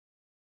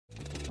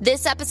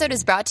This episode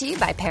is brought to you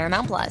by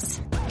Paramount Plus.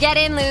 Get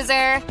in,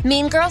 loser!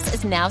 Mean Girls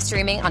is now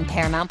streaming on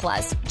Paramount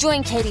Plus.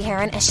 Join Katie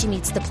Heron as she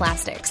meets the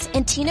plastics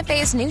in Tina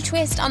Fey's new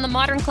twist on the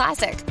modern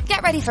classic.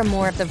 Get ready for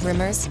more of the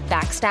rumors,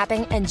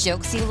 backstabbing, and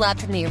jokes you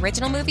loved from the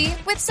original movie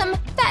with some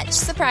fetch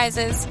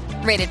surprises.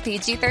 Rated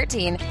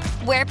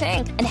PG-13. Wear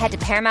pink and head to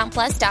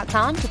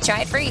ParamountPlus.com to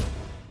try it free.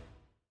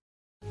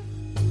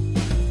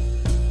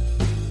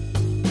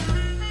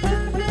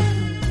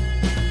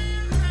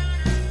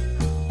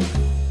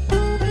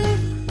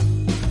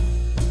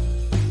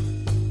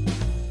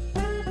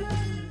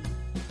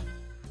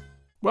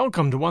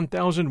 Welcome to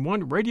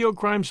 1001 Radio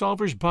Crime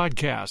Solvers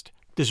Podcast.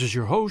 This is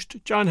your host,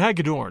 John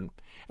Hagedorn,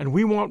 and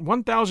we want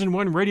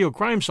 1001 Radio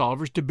Crime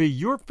Solvers to be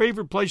your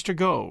favorite place to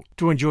go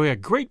to enjoy a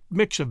great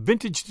mix of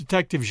vintage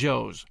detective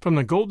shows from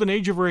the golden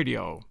age of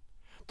radio.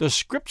 The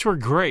scripts were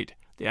great,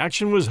 the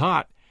action was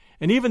hot,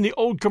 and even the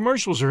old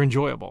commercials are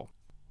enjoyable.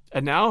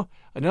 And now,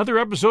 another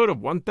episode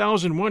of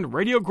 1001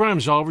 Radio Crime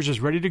Solvers is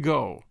ready to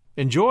go.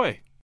 Enjoy!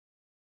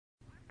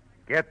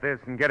 Get this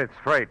and get it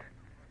straight.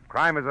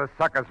 Crime is a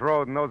sucker's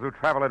road, and those who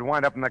travel it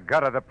wind up in the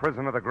gutter, the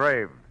prison, or the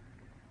grave.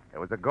 There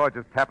was a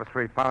gorgeous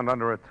tapestry found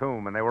under a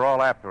tomb, and they were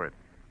all after it.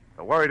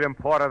 The worried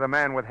importer, the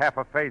man with half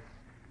a face,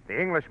 the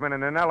Englishman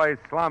in an L.A.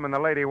 slum, and the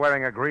lady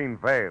wearing a green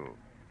veil.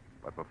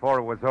 But before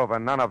it was over,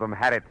 none of them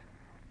had it,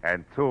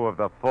 and two of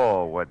the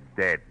four were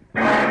dead.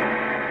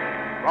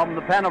 From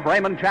the pen of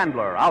Raymond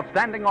Chandler,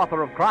 outstanding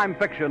author of crime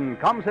fiction,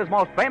 comes his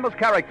most famous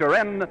character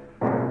in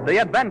The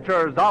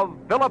Adventures of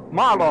Philip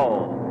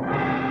Marlowe.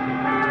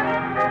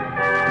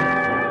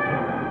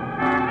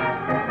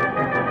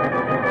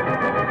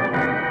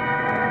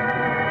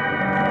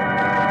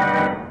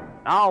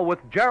 Now, with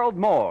Gerald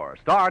Moore,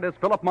 starred as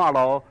Philip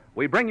Marlowe,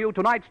 we bring you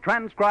tonight's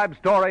transcribed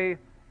story,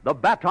 The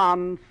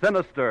Baton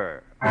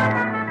Sinister.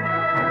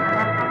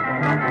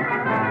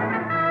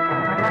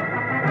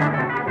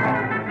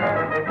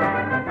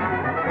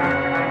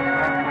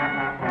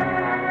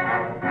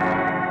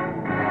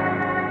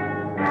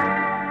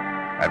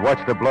 I'd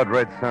watched the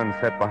blood-red sun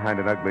set behind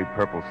an ugly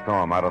purple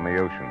storm out on the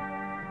ocean,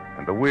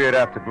 and the weird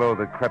afterglow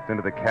that crept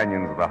into the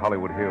canyons of the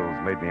Hollywood Hills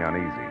made me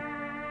uneasy.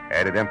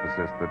 Added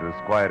emphasis to the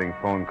disquieting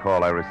phone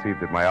call I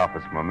received at my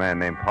office from a man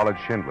named Pollard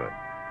Schindler,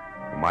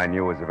 whom I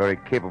knew was a very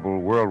capable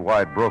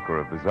worldwide broker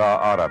of bizarre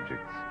art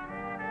objects.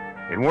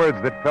 In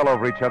words that fell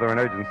over each other in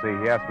urgency,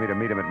 he asked me to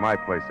meet him at my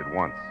place at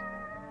once.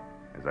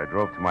 As I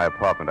drove to my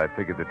apartment, I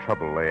figured the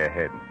trouble lay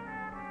ahead,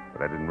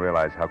 but I didn't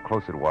realize how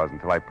close it was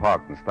until I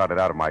parked and started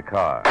out of my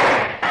car.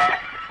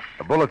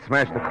 A bullet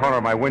smashed the corner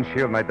of my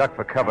windshield, and I ducked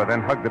for cover,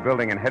 then hugged the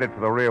building and headed for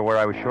the rear where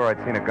I was sure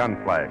I'd seen a gun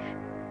flash.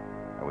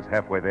 I was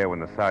halfway there when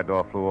the side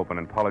door flew open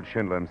and Pollard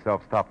Schindler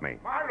himself stopped me.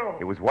 Marlowe!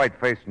 He was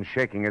white-faced and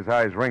shaking, his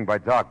eyes ringed by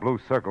dark blue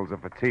circles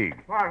of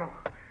fatigue.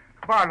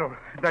 Marlowe,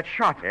 that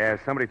shot. Yeah,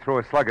 somebody threw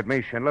a slug at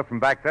me, Schindler, from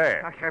back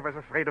there. I was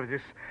afraid of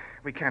this.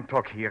 We can't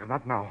talk here,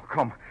 not now.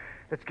 Come,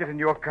 let's get in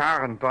your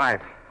car and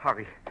drive.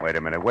 Hurry. Wait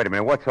a minute.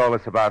 What's all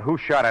this about? Who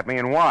shot at me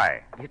and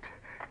why? It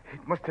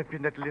must have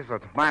been that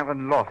lizard,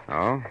 Myron Loft.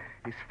 Oh?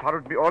 He's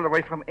followed me all the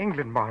way from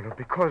England, Marlowe,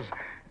 because...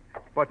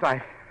 But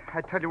I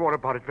tell you all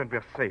about it when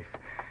we're safe.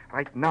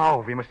 Right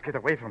now, we must get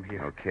away from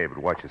here. Okay, but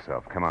watch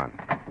yourself. Come on.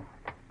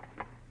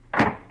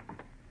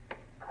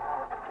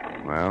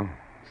 Well,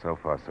 so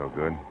far so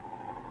good.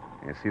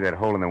 You see that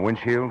hole in the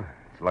windshield?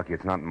 It's lucky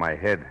it's not in my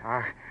head.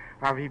 Are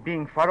we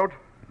being followed?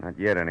 Not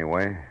yet,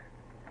 anyway.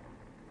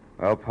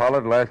 Well,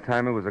 Pollard, last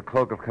time it was a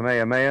cloak of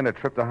Kamehameha and a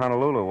trip to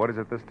Honolulu. What is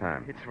it this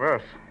time? It's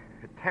worse.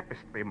 A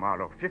tapestry,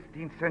 Marlowe,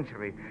 15th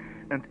century,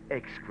 and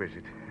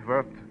exquisite.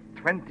 Worth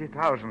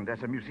 20,000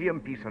 as a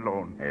museum piece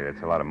alone. Hey,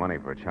 that's a lot of money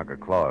for a chunk of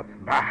cloth.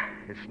 Bah,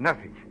 it's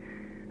nothing.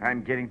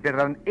 I'm getting better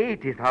than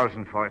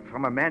 80,000 for it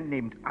from a man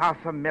named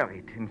Arthur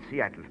Merritt in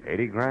Seattle.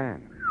 80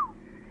 grand?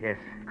 Yes,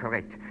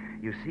 correct.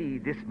 You see,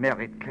 this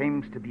Merritt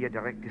claims to be a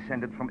direct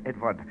descendant from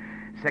Edward,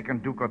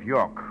 2nd Duke of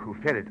York, who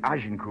fell at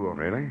Agincourt.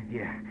 Really?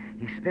 Yeah.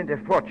 He spent a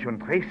fortune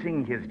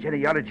tracing his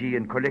genealogy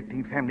and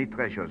collecting family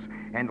treasures,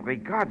 and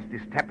regards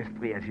this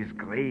tapestry as his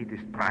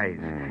greatest prize.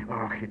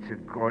 Oh, it's a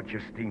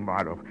gorgeous thing,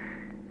 Marlowe.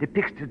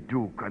 Depicts the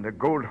Duke on a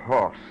gold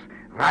horse,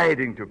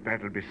 riding to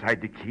battle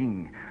beside the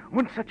king.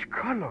 And such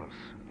colors.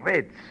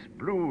 Reds,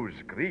 blues,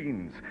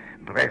 greens.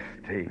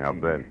 Breathtaking. I'll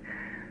bet.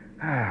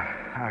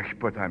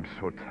 But I'm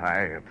so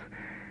tired.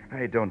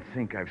 I don't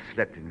think I've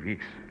slept in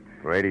weeks.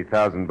 For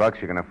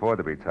 $80,000, you can afford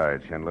to be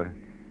tired, Schindler.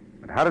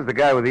 But how does the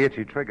guy with the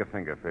itchy trigger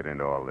finger fit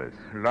into all this?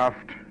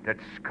 Loft, that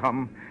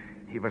scum.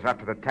 He was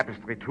after the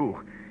tapestry, too.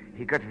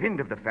 He got wind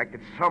of the fact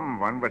that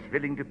someone was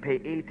willing to pay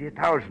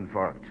 $80,000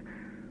 for it.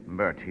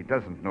 But he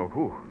doesn't know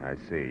who. I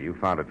see. You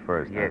found it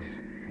first, Yes.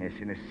 Huh? Yes,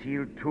 in a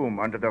sealed tomb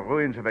under the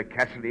ruins of a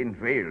castle in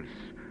Wales,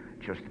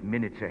 just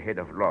minutes ahead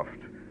of Loft.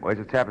 Where's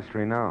the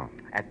tapestry now?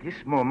 At this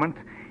moment,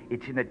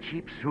 it's in a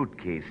cheap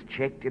suitcase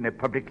checked in a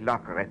public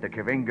locker at the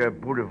Kavenga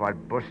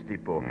Boulevard bus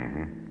depot.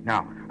 Mm-hmm.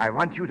 Now, I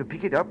want you to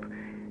pick it up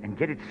and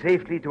get it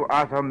safely to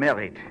Arthur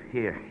Merritt.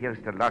 Here's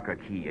the locker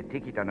key. A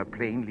ticket on a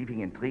plane leaving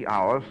in 3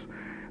 hours,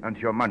 and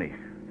your money.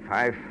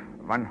 5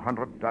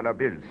 $100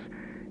 bills.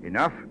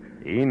 Enough?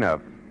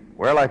 Enough.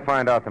 Where'll I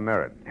find out the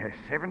merit?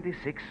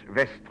 76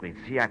 West Street,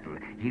 Seattle.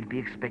 He'll be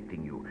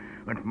expecting you.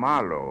 And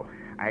Marlowe,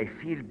 I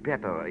feel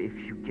better if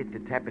you get the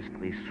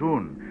tapestry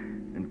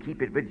soon and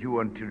keep it with you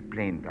until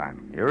plane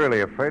time. You're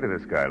really afraid of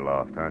this guy,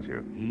 Loft, aren't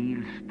you?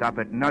 He'll stop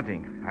at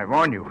nothing. I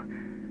warn you.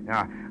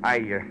 Now,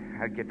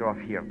 I'll get off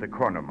here at the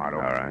corner,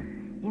 Marlowe. All right.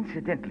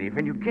 Incidentally,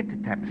 when you get the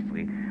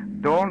tapestry,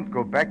 don't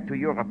go back to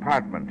your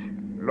apartment.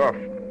 Loft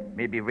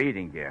may be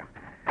waiting there.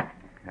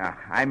 Now,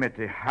 I'm at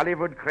the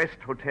Hollywood Crest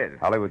Hotel.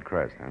 Hollywood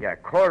Crest, huh? Yeah,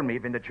 call me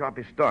when the job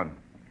is done.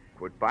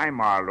 Goodbye,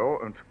 Marlowe,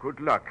 and good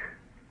luck.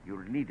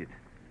 You'll need it.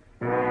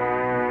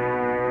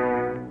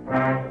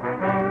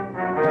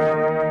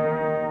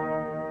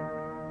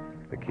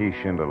 The key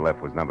Schindler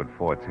left was numbered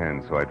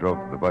 410, so I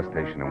drove to the bus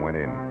station and went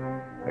in.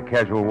 A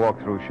casual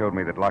walkthrough showed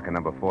me that locker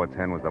number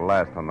 410 was the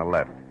last on the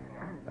left.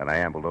 Then I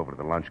ambled over to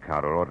the lunch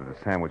counter, ordered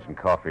a sandwich and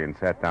coffee, and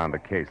sat down to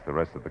case the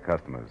rest of the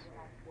customers.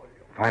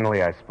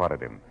 Finally, I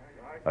spotted him.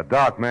 A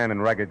dark man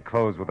in ragged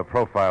clothes with a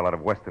profile out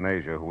of Western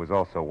Asia who was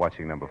also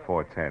watching number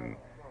 410.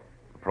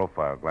 The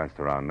profile glanced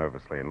around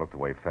nervously and looked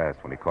away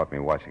fast when he caught me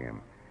watching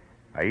him.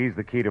 I eased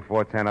the key to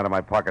 410 out of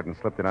my pocket and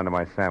slipped it under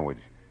my sandwich.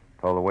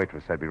 Told the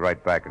waitress I'd be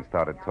right back and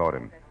started toward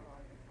him.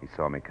 He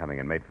saw me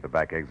coming and made for the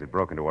back exit,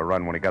 broke into a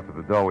run. When he got to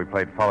the door, we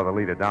played follow the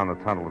leader down the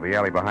tunnel to the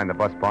alley behind the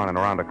bus barn and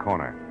around a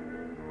corner.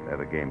 There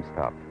the game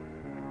stopped.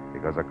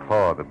 Because a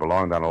claw that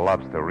belonged on a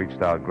lobster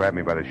reached out, grabbed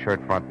me by the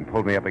shirt front, and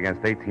pulled me up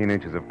against 18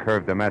 inches of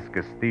curved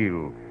Damascus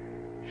steel,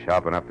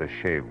 sharp enough to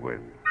shave with.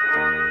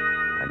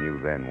 I knew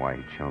then why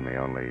he'd shown me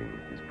only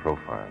his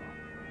profile.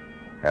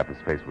 Half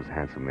his face was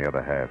handsome, the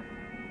other half...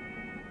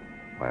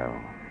 Well,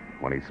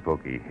 when he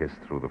spoke, he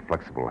hissed through the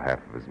flexible half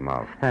of his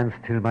mouth. Stand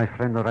still, my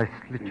friend, or I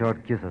slit your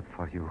gizzard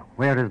for you.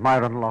 Where is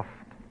Myron Loft?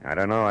 I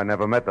don't know. I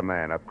never met the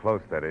man. Up close,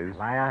 that is.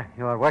 Liar,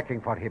 you are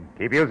working for him.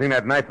 Keep using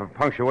that knife of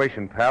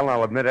punctuation, pal, and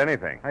I'll admit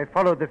anything. I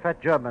followed the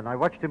fat German. I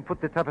watched him put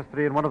the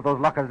tapestry in one of those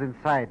lockers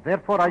inside.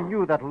 Therefore, I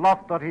knew that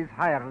Loft or his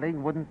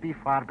hireling wouldn't be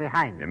far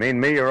behind. You mean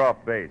me? You're off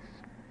base.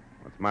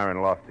 What's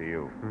Myron Loft to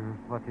you?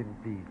 What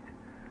indeed?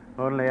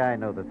 Only I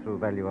know the true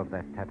value of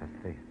that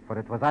tapestry. For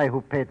it was I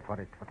who paid for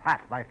it, with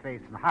half my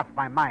face and half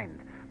my mind.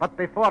 But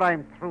before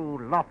I'm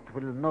through, Loft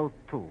will know,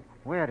 too.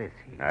 Where is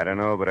he? I don't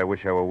know, but I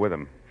wish I were with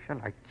him. Shall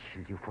I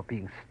kill you for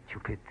being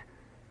stupid?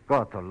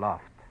 Go to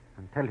Loft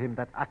and tell him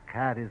that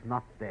Akkar is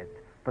not dead,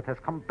 but has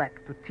come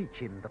back to teach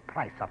him the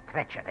price of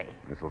treachery.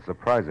 This'll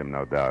surprise him,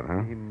 no doubt,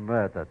 huh? He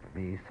murdered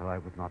me so I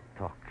would not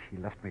talk. He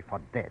left me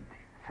for dead.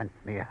 Sent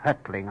me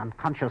hurtling,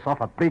 unconscious, off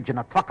a bridge in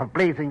a truck of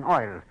blazing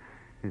oil.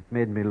 It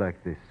made me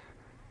like this.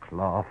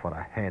 Claw for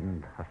a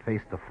hand, a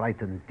face to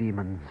frighten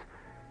demons.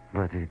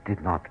 But it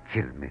did not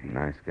kill me.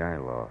 Nice guy,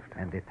 Loft.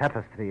 And the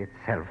tapestry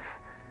itself.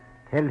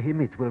 Tell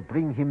him it will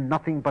bring him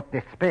nothing but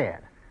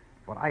despair.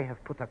 For I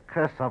have put a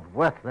curse of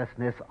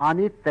worthlessness on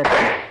it that...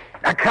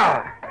 A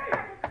car!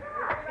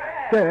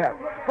 There,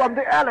 from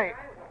the alley.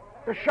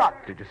 The shot.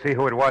 Did you see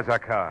who it was,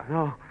 Akkar?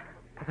 No,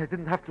 but I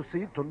didn't have to see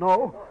it to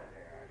know.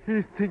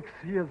 He thinks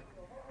he has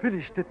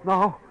finished it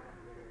now.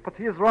 But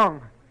he is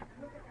wrong.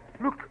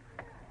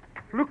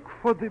 Look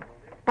for the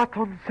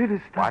baton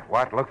sinister.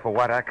 What? Look for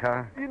what,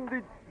 Akkar? In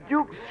the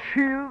Duke's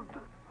shield,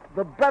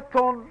 the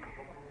baton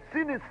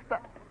sinister.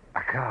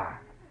 Akkar.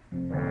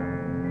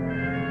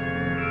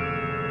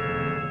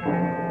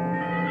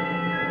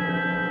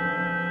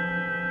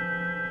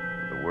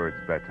 The words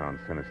baton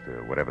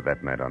sinister, whatever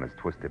that meant, on his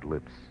twisted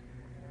lips.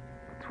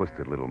 A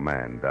twisted little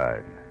man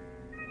died.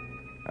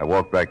 I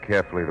walked back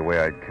carefully the way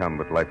I'd come,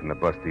 but life in the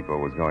bus depot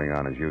was going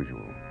on as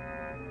usual.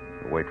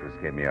 The waitress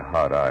gave me a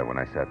hard eye when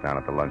I sat down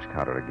at the lunch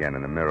counter again,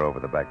 and the mirror over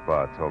the back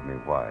bar told me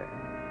why.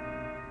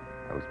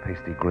 I was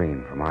pasty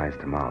green from eyes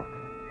to mouth.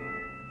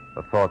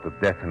 The thought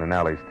that death in an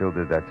alley still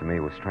did that to me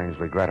was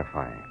strangely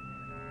gratifying.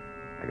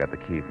 I got the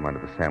key from under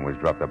the sandwich,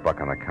 dropped the buck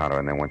on the counter,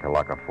 and then went to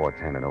locker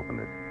 410 and opened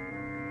it.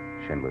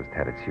 Schindler's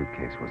tattered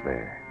suitcase was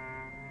there.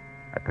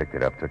 I picked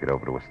it up, took it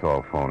over to a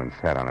stall phone, and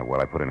sat on it while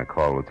I put in a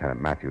call to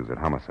Lieutenant Matthews at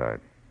Homicide.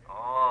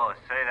 Oh,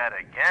 say that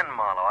again,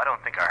 Marlowe. I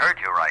don't think I heard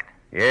you right.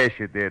 Yes,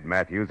 you did,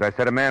 Matthews. I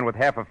said a man with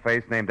half a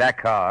face named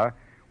Akkar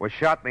was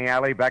shot in the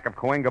alley back of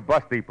Cahuenga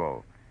Bus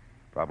Depot.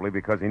 Probably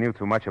because he knew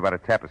too much about a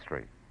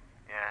tapestry.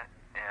 Yeah,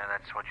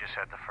 that's what you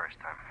said the first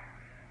time.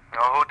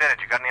 Oh, who did it?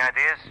 You got any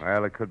ideas?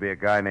 Well, it could be a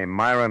guy named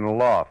Myron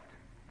Loft.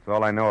 That's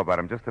all I know about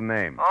him, just a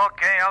name.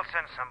 Okay, I'll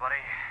send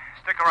somebody.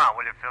 Stick around,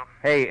 will you, Phil?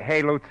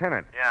 Hey,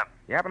 Lieutenant. Yeah.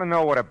 You happen to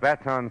know what a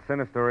baton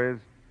sinister is?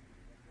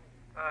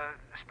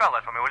 Spell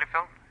that for me, will you,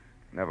 Phil?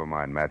 Never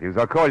mind, Matthews.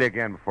 I'll call you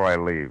again before I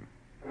leave.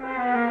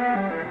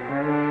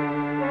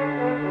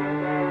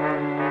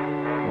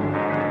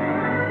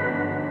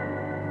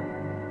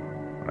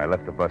 When I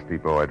left the bus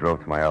depot, I drove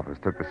to my office,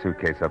 took the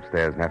suitcase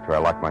upstairs, and after I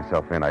locked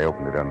myself in, I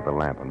opened it under the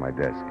lamp on my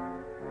desk.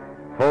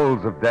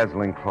 Folds of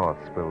dazzling cloth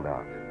spilled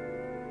out.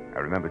 I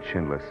remembered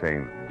Schindler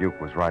saying the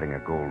Duke was riding a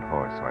gold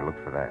horse, so I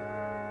looked for that.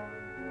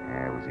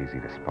 Yeah, it was easy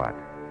to spot.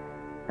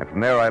 And from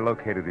there, I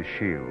located his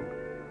shield.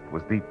 It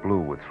was deep blue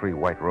with 3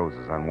 white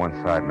roses on one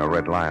side and a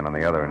red lion on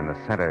the other, and in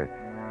the center,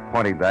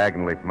 Pointing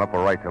diagonally from upper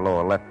right to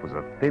lower left was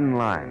a thin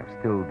line of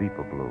still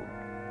deeper blue.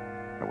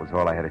 That was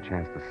all I had a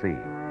chance to see.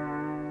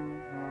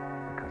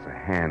 Because a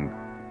hand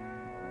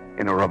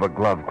in a rubber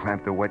glove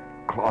clamped a wet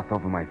cloth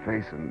over my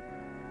face, and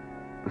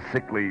the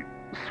sickly,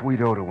 sweet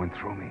odor went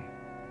through me.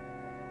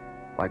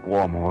 Like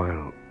warm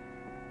oil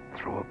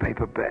through a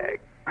paper bag.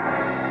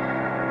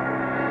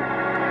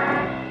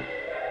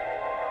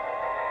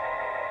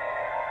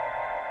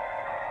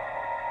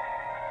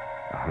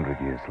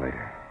 100 years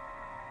later,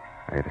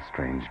 I had a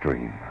strange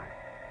dream.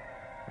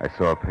 I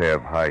saw a pair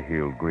of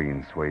high-heeled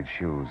green suede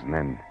shoes, and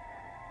then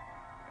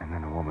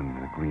a woman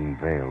in a green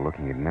veil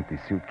looking at an empty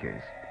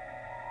suitcase.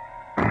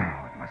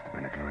 It must have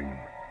been a dream,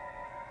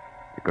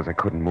 because I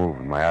couldn't move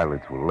and my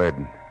eyelids were lead.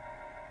 And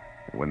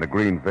when the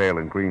green veil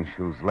and green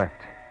shoes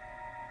left,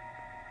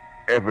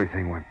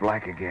 everything went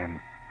black again.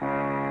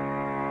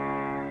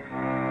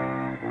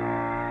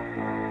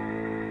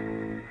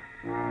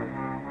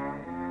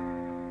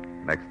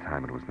 Next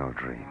time it was no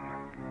dream.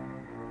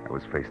 I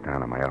was face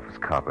down on my office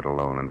carpet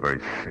alone and very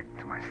sick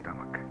to my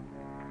stomach.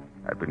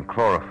 I'd been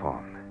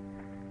chloroformed.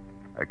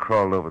 I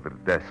crawled over to the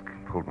desk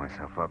and pulled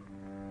myself up.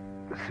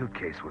 The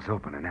suitcase was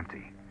open and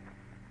empty.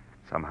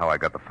 Somehow I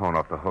got the phone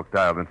off the hook,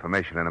 dialed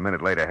information, and a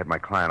minute later I had my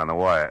client on the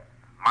wire.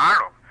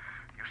 Marlowe,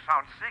 you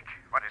sound sick.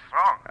 What is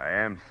wrong? I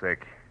am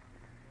sick.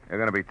 You're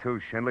going to be too,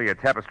 Schindler. Your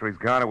tapestry's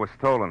gone. It was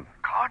stolen.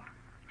 Gone?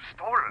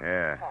 Stolen?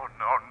 Yeah. Oh,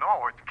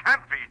 no, it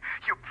can't be.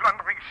 You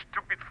plundering,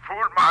 stupid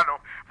fool, Marlowe.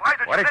 Why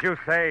did What did you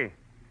say?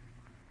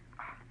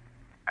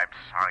 I'm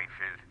sorry,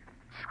 Phil.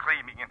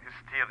 Screaming in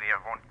hysteria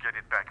won't get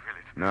it back, will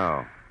it?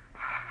 No.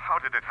 How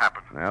did it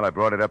happen? Well, I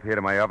brought it up here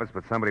to my office,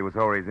 but somebody was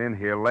always in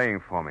here laying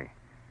for me.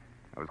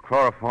 I was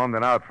chloroformed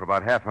and out for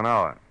about half an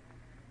hour.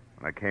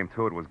 When I came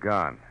to, it was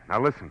gone.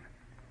 Now, listen.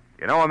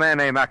 You know a man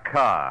named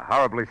Akar,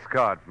 horribly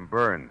scarred from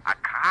burns? A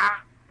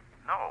car?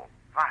 No.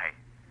 Why?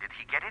 Did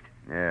he get it?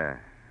 Yeah,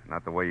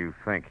 not the way you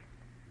think.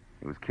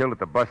 He was killed at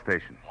the bus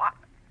station. What?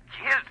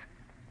 Killed?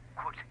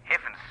 Good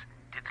heavens.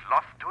 Did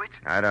Loft do it?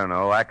 I don't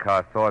know.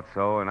 Akar thought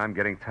so, and I'm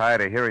getting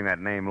tired of hearing that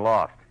name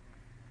Loft.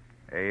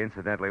 Hey,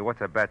 incidentally,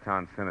 what's a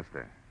baton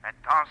sinister?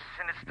 Baton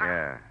sinister?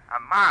 Yeah. A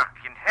mark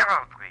in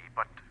heraldry,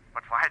 but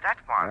why that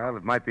mark? Well,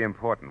 it might be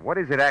important. What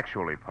is it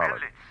actually, Pollard?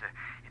 Well,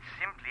 it's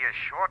simply a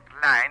short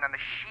line on a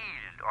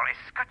shield or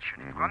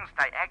escutcheon. It runs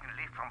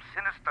diagonally from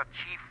Sinister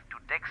Chief to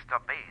Dexter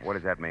Base. What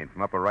does that mean?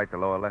 From upper right to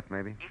lower left,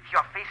 maybe? If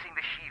you're facing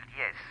the shield,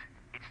 yes.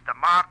 It's the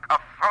mark of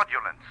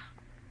fraudulence.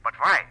 But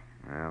why?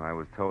 Well, I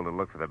was told to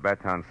look for the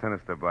baton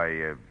sinister by,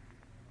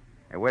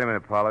 Hey, wait a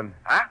minute, Pollard.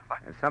 Huh? What?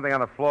 There's something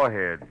on the floor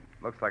here. It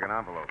looks like an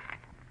envelope.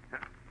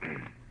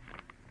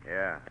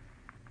 Yeah.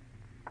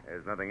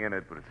 There's nothing in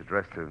it, but it's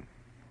addressed to...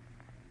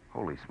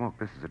 Holy smoke,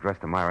 this is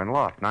addressed to Myron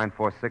Loft,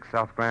 946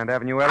 South Grand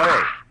Avenue, L.A.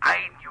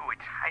 I knew it.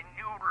 I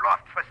knew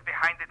Loft was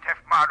behind the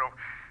theft, Marlowe.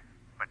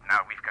 But now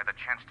we've got a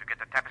chance to get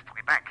the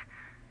tapestry back.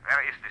 Where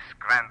is this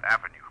Grand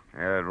Avenue?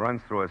 Yeah, it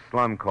runs through a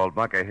slum called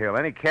Bunker Hill.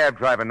 Any cab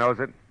driver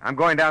knows it. I'm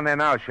going down there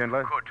now,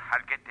 Schindler. Good.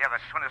 I'll get there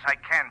as soon as I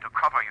can to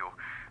cover you.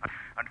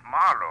 And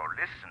Marlowe,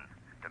 listen.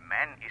 The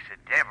man is a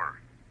devil.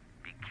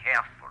 Be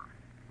careful.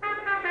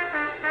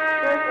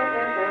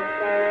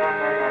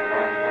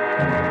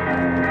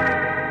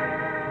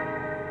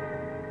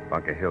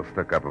 Bunker Hill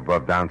stuck up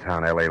above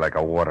downtown L.A. like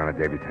a wart on a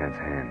debutante's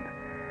hand.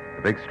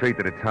 The big street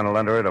that had tunneled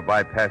under it or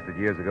bypassed it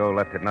years ago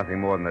left it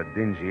nothing more than a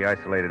dingy,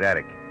 isolated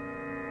attic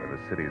where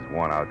the city's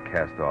worn-out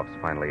cast-offs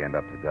finally end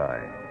up to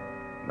die.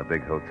 And the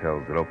big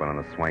hotels that open on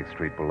the swank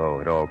street below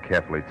had all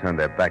carefully turned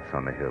their backs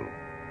on the hill.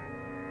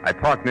 I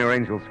parked near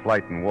Angel's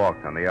Flight and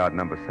walked on the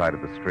odd-number side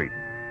of the street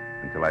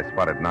until I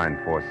spotted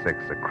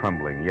 946, a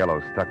crumbling,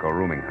 yellow stucco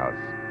rooming house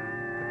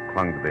that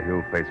clung to the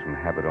hill face from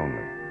habit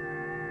only.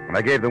 And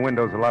I gave the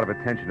windows a lot of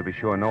attention to be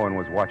sure no one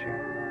was watching.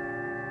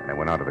 And I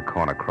went out to the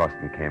corner, crossed,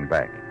 and came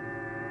back.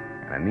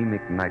 An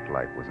anemic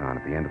nightlight was on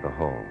at the end of the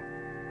hall.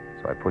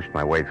 So I pushed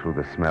my way through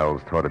the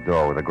smells toward a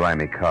door with a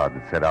grimy card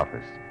that said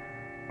office.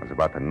 I was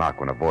about to knock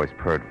when a voice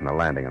purred from the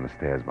landing on the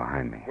stairs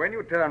behind me. When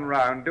you turn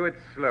round, do it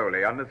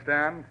slowly,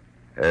 understand?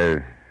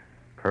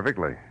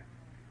 Perfectly.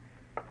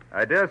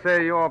 I dare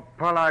say you're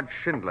Pollard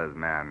Schindler's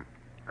man.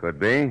 Could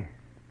be.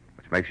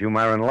 Which makes you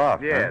Myron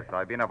Loft, Yes, huh?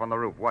 I've been up on the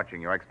roof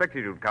watching you. I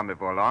expected you'd come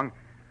before long.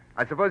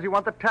 I suppose you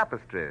want the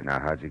tapestry. Now,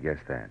 how'd you guess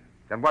that?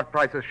 Then what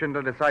price has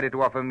Schindler decided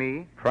to offer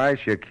me? Price,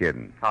 you're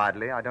kidding.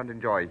 Hardly. I don't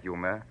enjoy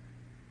humor.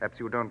 Perhaps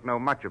you don't know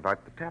much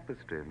about the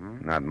tapestry,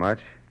 Not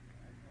much.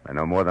 I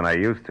know more than I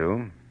used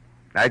to.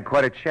 I had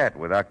quite a chat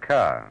with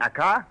Akar.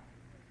 Akar?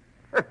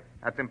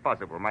 That's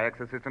impossible. My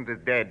ex-assistant is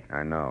dead.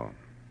 I know.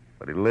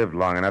 But he lived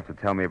long enough to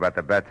tell me about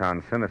the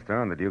baton sinister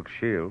on the Duke's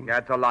shield.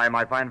 That's a lie,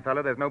 my fine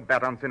fellow. There's no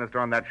baton sinister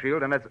on that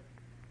shield, and it's...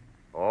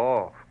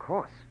 Oh, of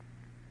course.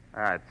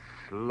 That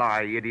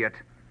sly idiot.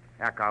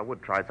 Akar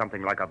would try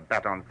something like a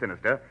baton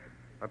sinister.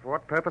 But for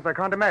what purpose, I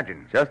can't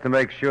imagine. Just to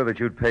make sure that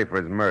you'd pay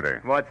for his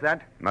murder. What's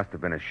that? Must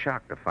have been a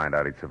shock to find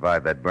out he'd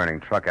survived that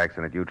burning truck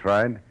accident you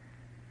tried.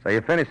 So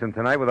you finished him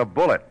tonight with a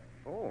bullet.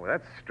 Oh,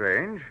 that's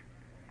strange.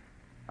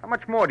 How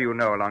much more do you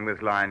know along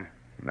this line?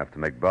 Enough to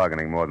make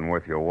bargaining more than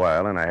worth your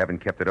while, and I haven't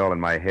kept it all in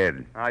my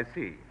head. I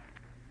see.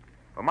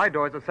 Well, my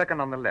door's the second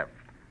on the left.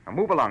 Now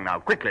move along now,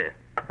 quickly.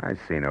 I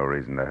see no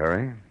reason to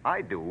hurry.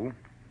 I do.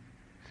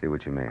 See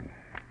what you mean.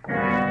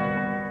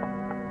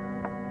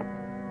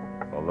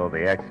 Although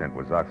the accent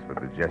was Oxford,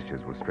 the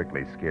gestures were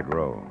strictly Skid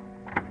Row.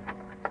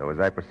 So as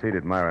I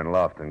proceeded Myron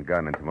loft and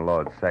gun into my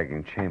lord's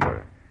sagging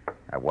chamber,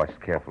 I watched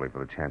carefully for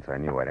the chance I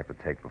knew I'd have to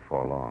take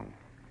before long.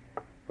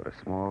 But a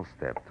small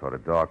step toward a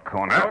dark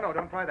corner... No,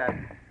 don't try that.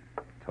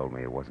 ...told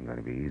me it wasn't going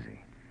to be easy.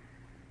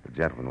 The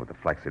gentleman with the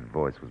flaccid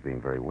voice was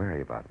being very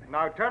wary about me.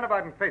 Now turn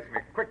about and face me,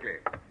 quickly.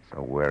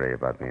 So wary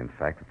about me, in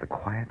fact, that the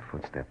quiet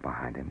footstep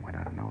behind him went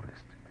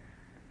unnoticed.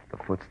 The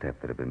footstep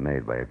that had been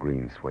made by a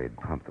green suede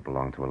pump that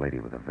belonged to a lady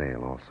with a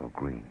veil, also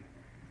green.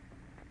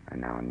 I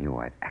now knew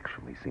I'd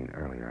actually seen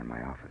earlier in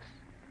my office.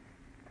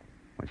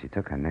 When she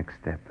took her next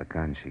step, the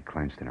gun she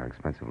clenched in her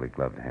expensively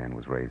gloved hand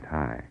was raised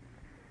high.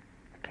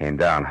 It came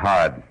down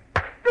hard.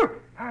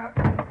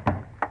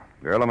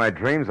 Girl of my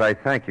dreams, I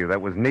thank you.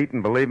 That was neat,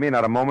 and believe me,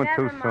 not a moment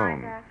too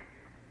soon.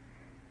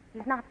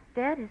 He's not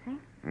dead, is he?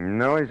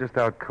 No, he's just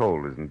out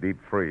cold. He's in deep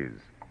freeze.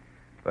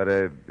 But,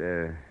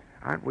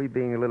 aren't we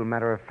being a little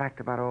matter-of-fact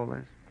about all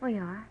this? We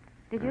are.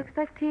 Did you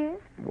expect tears?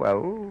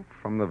 Well,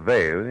 from the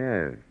veil,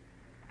 yes.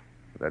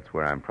 That's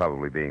where I'm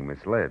probably being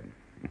misled.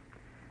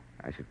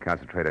 I should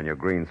concentrate on your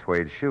green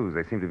suede shoes.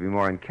 They seem to be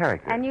more in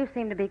character. And you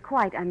seem to be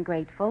quite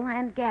ungrateful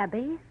and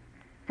gabby.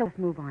 So let's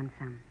move on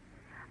some.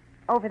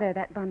 Over there,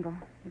 that bundle.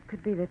 It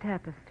could be the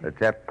tapestry.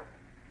 The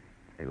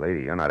Hey,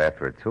 lady, you're not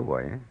after it, too,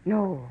 are you?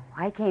 No,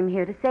 I came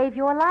here to save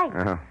your life.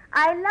 Oh.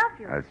 I love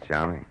you. That's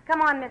charming.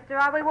 Come on, mister.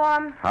 Are we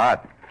warm?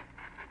 Hot.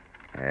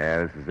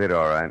 Yeah, this is it,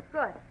 all right.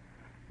 Good.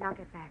 Now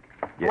get back.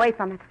 Yeah. Away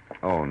from it.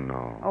 Oh,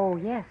 no. Oh,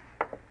 yes.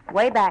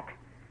 Way back.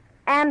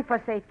 And for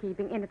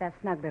safekeeping, into that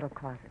snug little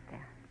closet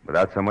there.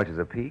 Without so much as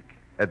a peek?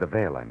 At the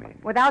veil, I mean.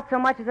 Without so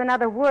much as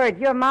another word.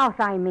 Your mouth,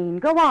 I mean.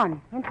 Go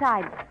on.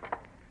 Inside.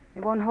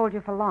 It won't hold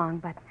you for long,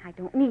 but I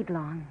don't need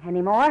long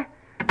anymore.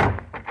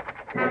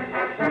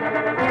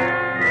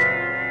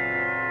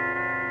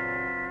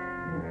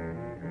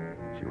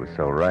 She was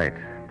so right.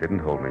 Didn't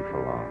hold me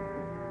for long.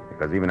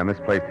 Because even a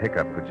misplaced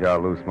hiccup could jar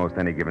loose most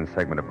any given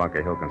segment of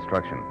Bunker Hill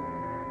construction.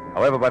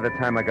 However, by the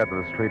time I got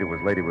to the street, it was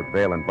lady with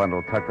veil and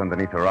bundle tucked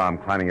underneath her arm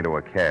climbing into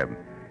a cab.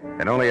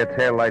 And only a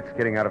tail light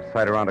skidding out of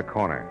sight around a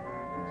corner.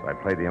 So I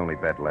played the only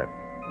bet left.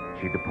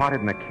 She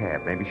departed in a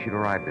cab. Maybe she'd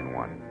arrived in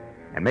one.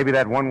 And maybe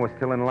that one was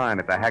still in line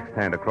at the hack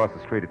stand across the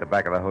street at the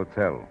back of the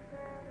hotel.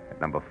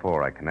 At number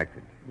 4, I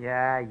connected.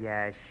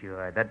 Yeah,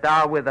 sure. The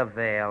doll with the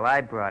veil.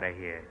 I brought her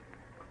here.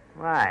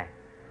 Why?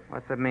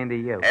 What's it mean to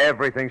you?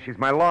 Everything. She's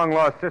my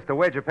long-lost sister.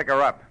 Where'd you pick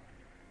her up?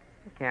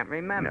 I can't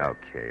remember.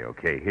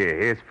 Okay.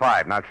 Here's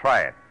 5. Now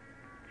try it.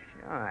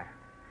 Sure.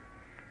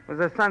 It was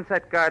the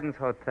Sunset Gardens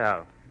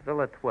Hotel,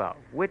 Villa 12.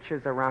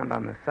 Witches around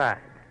on the side.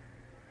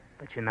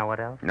 But you know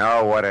what else?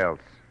 No, what else?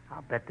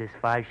 I'll bet this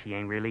 5 she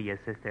ain't really your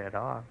sister at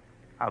all.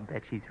 I'll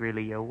bet she's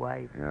really your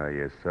wife. Oh,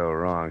 you're so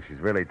wrong. She's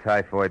really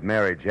Typhoid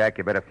Mary, Jack.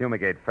 You better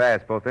fumigate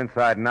fast, both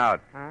inside and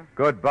out. Huh?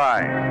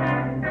 Goodbye.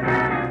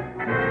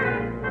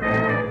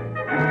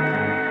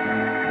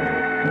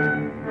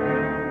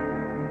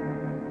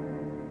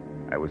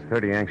 I was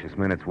 30 anxious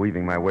minutes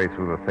weaving my way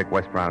through the thick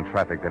westbound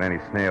traffic that any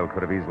snail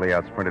could have easily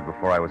outsprinted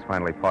before I was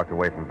finally parked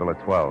away from Villa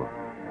 12.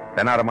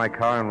 Then out of my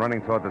car and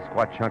running toward the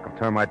squat chunk of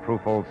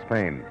termite-proof old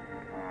Spain.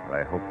 But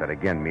I hoped that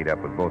again meet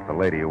up with both the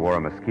lady who wore a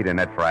mosquito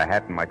net for a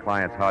hat and my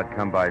client's hard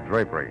come-by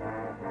drapery.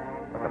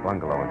 But the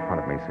bungalow in front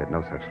of me said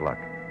no such luck.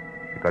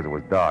 Because it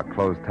was dark,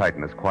 closed tight,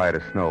 and as quiet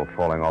as snow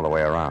falling all the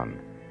way around.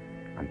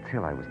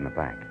 Until I was in the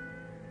back,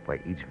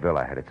 where each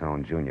villa had its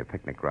own junior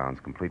picnic grounds,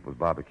 complete with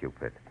barbecue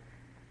pit.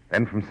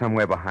 Then from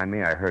somewhere behind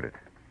me, I heard it.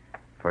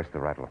 First the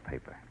rattle of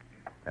paper.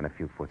 Then a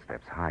few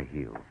footsteps, high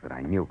heels, that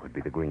I knew could be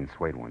the green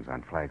suede ones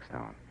on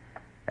flagstone.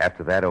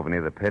 After that, over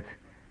near the pit,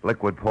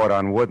 liquid poured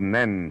on wood, and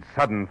then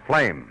sudden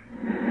flame.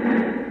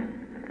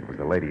 It was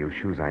the lady whose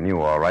shoes I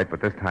knew all right,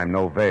 but this time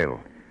no veil.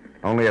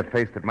 Only a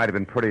face that might have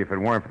been pretty if it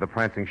weren't for the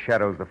prancing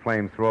shadows the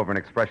flames threw over an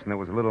expression that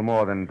was a little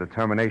more than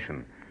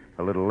determination,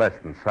 a little less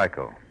than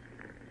psycho.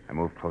 I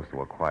moved close to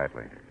her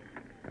quietly.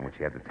 And when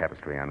she had the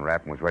tapestry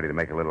unwrapped and was ready to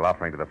make a little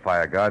offering to the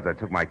fire gods, I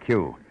took my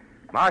cue.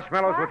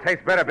 Marshmallows would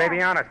taste better,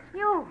 baby, honest.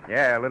 You?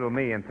 Yeah, little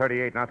me, and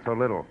 38 not so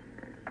little.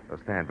 So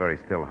stand very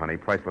still, honey.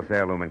 Priceless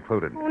heirloom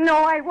included. Oh, no,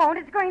 I won't.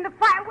 It's going to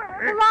fire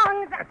where it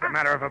belongs. That's a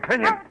matter of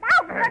opinion.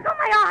 Ow, let go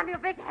my arm, you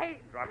big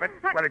hate. Drop it.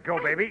 Let it go,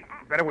 baby.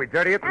 Better we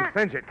dirty it than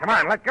singe it. Come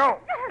on, let go.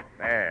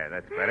 There,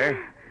 that's better.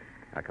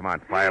 Now, come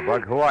on,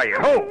 Firebug. Who are you?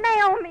 Who?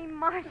 Naomi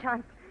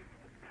Marchant.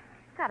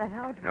 Got it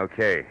out.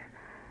 Okay.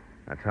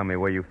 Now tell me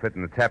where you fit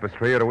in the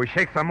tapestry, or do we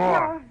shake some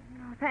more?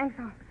 No, thanks.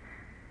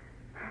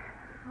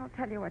 I'll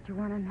tell you what you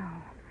want to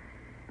know.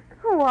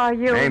 Who are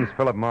you? Name's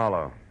Philip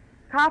Marlowe.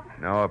 Cop?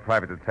 No, a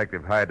private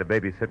detective hired to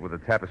babysit with the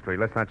tapestry.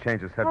 Let's not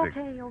change the subject.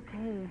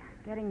 Okay.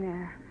 Getting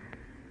there.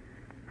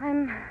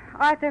 I'm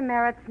Arthur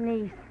Merritt's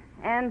niece,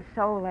 Anne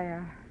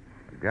Solaire.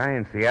 guy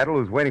in Seattle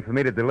who's waiting for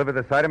me to deliver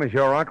this item is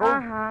your uncle?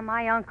 Uh-huh,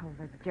 my uncle,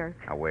 the jerk.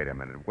 Now, wait a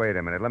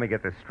minute. Let me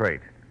get this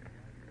straight.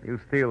 You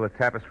steal the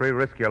tapestry,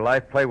 risk your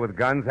life, play with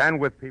guns, and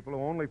with people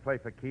who only play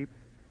for keeps.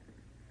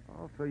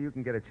 Also, you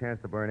can get a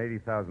chance to burn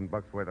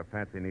 $80,000 worth of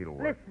fancy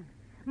needlework. Listen,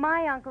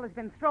 my uncle has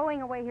been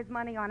throwing away his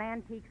money on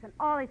antiques, and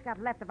all he's got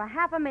left of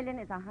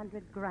 $500,000 is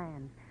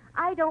 $100,000.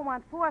 I don't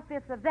want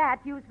 4/5 of that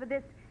used for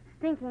this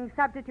stinking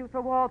substitute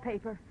for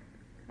wallpaper.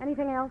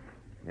 Anything else?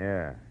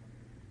 Yeah.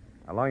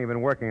 How long you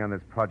been working on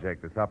this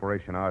project, this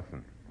Operation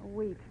Arson? A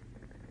week.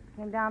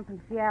 Came down from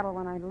Seattle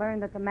when I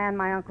learned that the man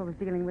my uncle was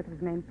dealing with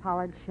was named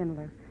Pollard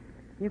Schindler.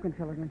 You can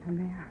fill it in from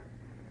there.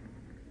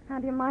 Now,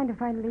 do you mind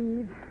if I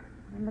leave?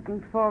 I'm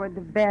looking forward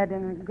to bed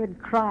and a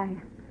good cry.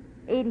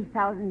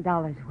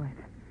 $80,000 worth.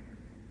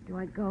 Do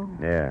I go?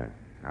 Yeah,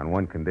 on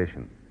one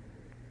condition.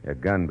 Your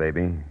gun,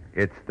 baby.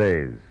 It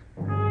stays.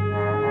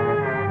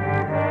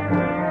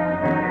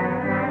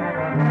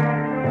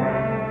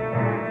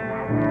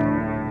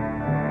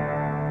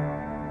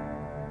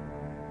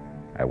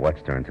 I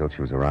watched her until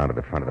she was around to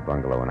the front of the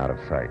bungalow and out of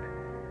sight.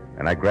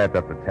 And I grabbed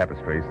up the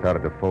tapestry,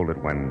 started to fold it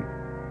when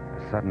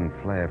a sudden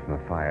flare from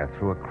the fire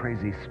threw a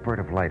crazy spurt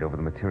of light over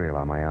the material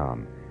on my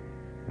arm.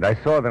 And I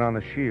saw that on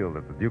the shield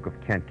that the Duke of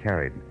Kent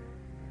carried,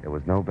 there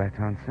was no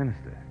baton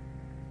sinister.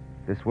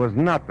 This was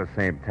not the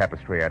same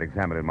tapestry I'd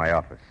examined in my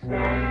office.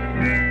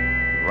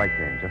 Right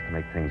then, just to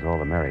make things all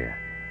the merrier,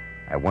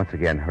 I once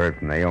again heard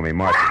from Naomi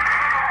Martin.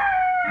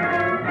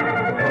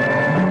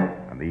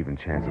 On the even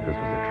chance that this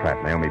was a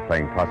trap, Naomi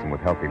playing possum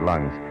with healthy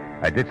lungs,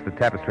 I ditched the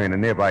tapestry in a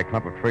nearby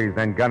clump of trees,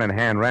 then gun in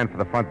hand ran for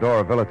the front door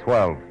of Villa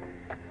 12.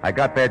 I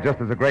got there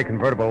just as the gray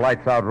convertible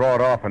lights out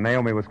roared off and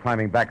Naomi was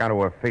climbing back onto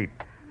her feet.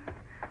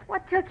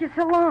 What took you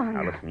so long?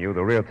 Now listen, you,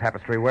 the real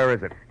tapestry, where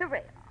is it?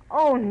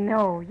 Oh,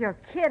 no, you're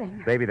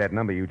kidding. Baby, that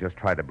number you just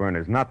tried to burn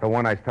is not the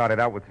one I started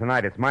out with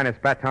tonight. It's minus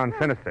baton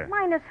sinister.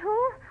 Minus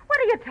who? What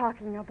are you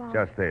talking about?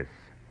 Just this.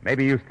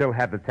 Maybe you still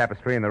have the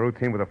tapestry and the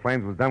routine with the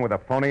flames was done with a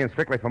phony and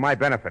strictly for my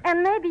benefit.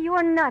 And maybe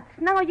you're nuts.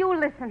 Now you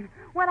listen.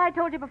 What I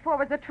told you before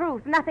was the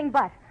truth, nothing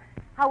but.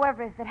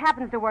 However, if it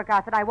happens to work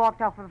out that I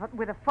walked off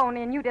with a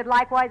phony and you did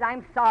likewise,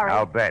 I'm sorry.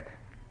 I'll bet.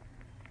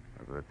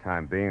 But for the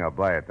time being, I'll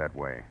buy it that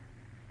way.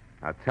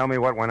 Now tell me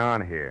what went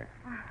on here.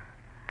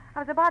 I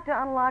was about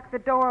to unlock the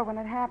door when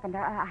it happened.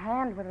 A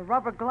hand with a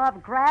rubber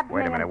glove grabbed me.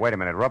 Wait a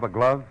minute. Rubber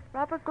glove?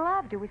 Rubber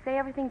glove? Do we say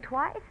everything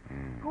twice?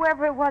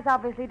 Whoever it was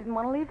obviously didn't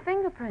want to leave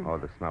fingerprints. Oh,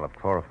 the smell of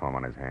chloroform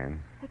on his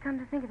hands. Hey, come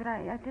to think of it,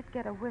 I did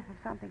get a whiff of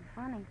something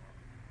funny.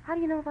 How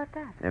do you know about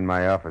that? In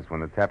my office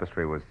when the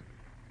tapestry was...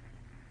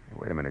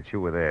 Wait a minute,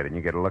 you were there. Didn't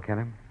you get a look at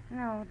him?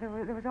 No, there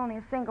was only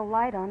a single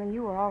light on, and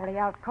you were already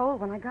out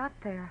cold when I got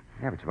there.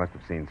 Yeah, but you must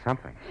have seen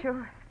something.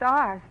 Sure,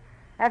 stars.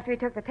 After he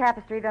took the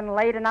tapestry, then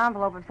laid an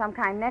envelope of some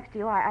kind next to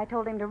you, I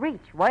told him to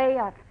reach way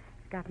up.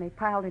 It got me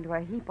piled into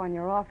a heap on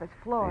your office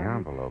floor. The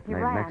envelope He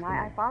made ran. next to me.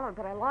 I followed,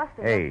 but I lost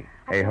it.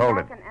 Hey, hold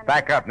it.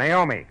 Back up,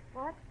 Naomi.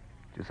 What?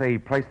 Did you say he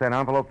placed that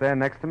envelope there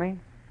next to me?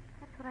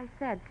 That's what I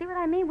said. See what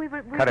I mean? We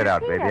Cut it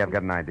out, baby. I've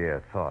got an idea,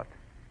 a thought.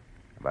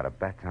 About a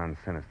baton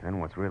sinister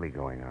and what's really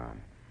going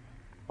on.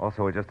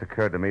 Also, it just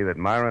occurred to me that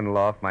Myron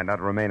Loft might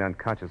not remain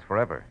unconscious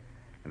forever.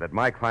 And that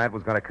my client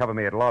was going to cover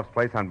me at Loft's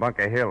place on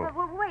Bunker Hill.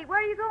 Wait, where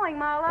are you going,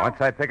 Marlowe?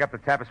 Once I pick up the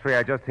tapestry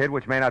I just hid,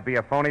 which may not be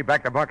a phony,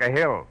 back to Bunker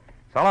Hill.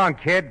 So long,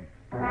 kid.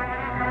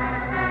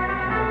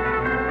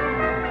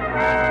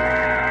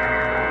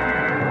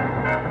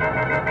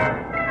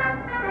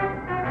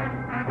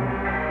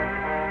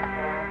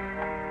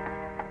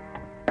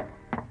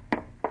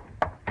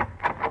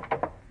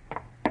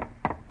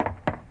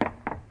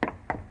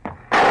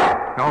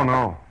 Oh,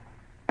 no.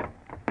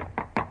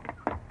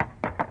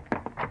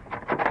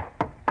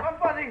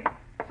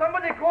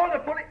 Somebody call the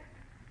police.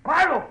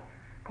 Marlowe!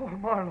 Oh,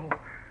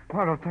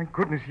 Marlowe, thank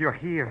goodness you're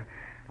here.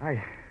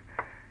 I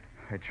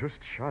just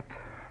shot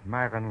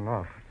Myron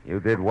Loft. You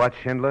did what,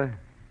 Schindler?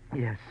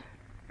 Yes.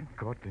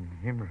 Gott in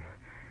Himmel.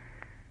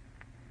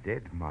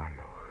 Dead Marlowe.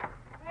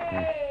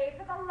 Hey,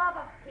 for the love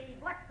of Pete,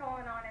 what's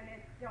going on in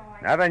this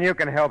joint? Nothing you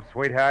can help,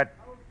 sweetheart.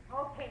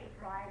 Oh, okay,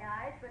 Bright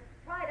Eyes, but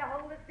try to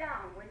hold it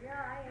down, will you?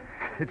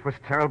 It was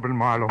terrible,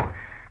 Marlowe.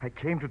 I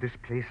came to this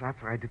place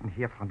after I didn't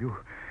hear from you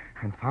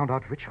and found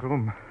out which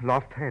room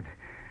Loft had.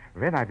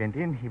 When I went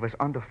in, he was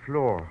on the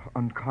floor,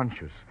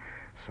 unconscious.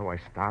 So I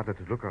started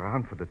to look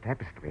around for the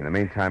tapestry. In the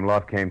meantime,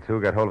 Loft came to,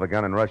 got hold of a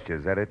gun and rushed you.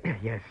 Is that it?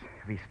 Yes.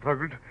 We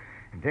struggled,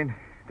 and then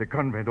the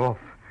gun went off.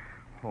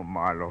 Oh,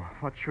 Marlowe,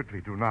 what should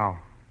we do now?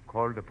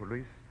 Call the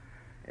police?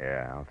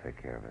 Yeah, I'll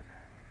take care of it.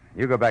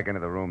 You go back into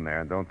the room there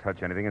and don't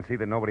touch anything and see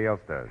that nobody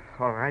else does.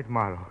 All right,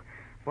 Marlowe.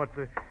 But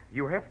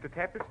you have the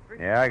tapestry?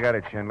 Yeah, I got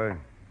it, Schindler.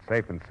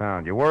 Safe and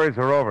sound. Your worries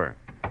are over.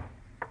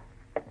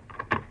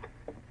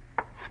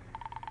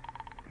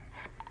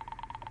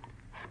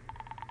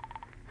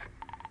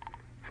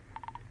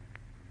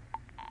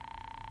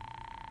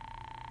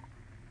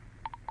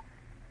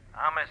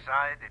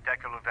 Homicide,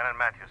 Detective Lieutenant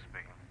Matthews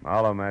speaking.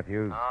 Marlowe,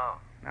 Matthews. Oh.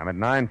 I'm at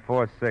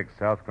 946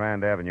 South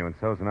Grand Avenue, and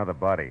so's another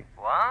body.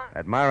 What?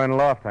 At Myron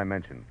Loft I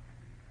mentioned.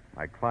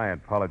 My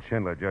client, Pollard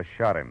Schindler, just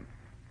shot him.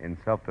 in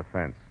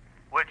self-defense.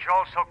 Which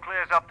also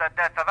clears up that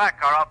death of that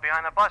car out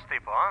behind the bus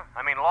depot, huh?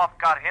 I mean,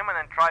 Loft got him and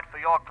then tried for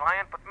your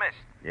client, but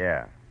missed.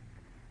 Yeah.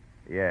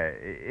 Yeah,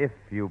 if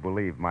you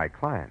believe my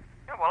client.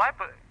 Yeah, well,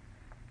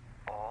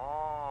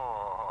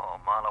 Oh,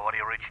 Marlowe, what are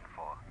you reaching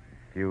for?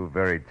 A few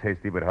very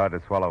tasty but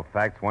hard-to-swallow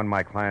facts. 1,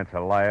 my client's a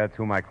liar.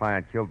 2, my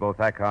client killed both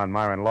Acker and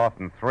Myron Loft.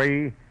 And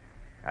 3,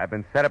 I've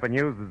been set up and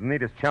used as the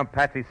neatest chump,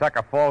 patsy,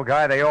 sucker, fall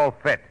guy. They all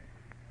fit.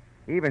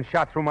 He even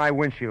shot through my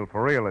windshield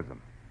for realism.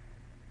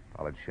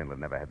 Pollard Schindler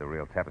never had the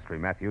real Tapestry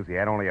Matthews. He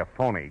had only a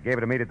phony. He gave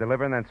it to me to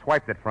deliver and then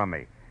swiped it from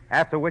me.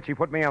 After which he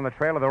put me on the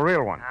trail of the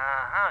real one.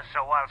 Uh-huh.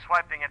 So while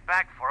swiping it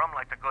back for him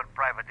like the good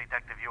private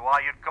detective you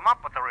are, you'd come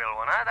up with the real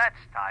one, huh? That's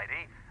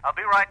tidy. I'll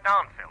be right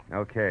down, Phil.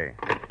 Okay.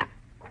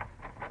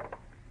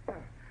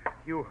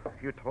 You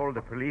told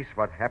the police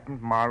what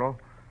happened, Marlowe?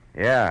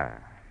 Yeah.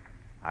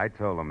 I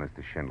told them,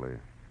 Mr. Schindler.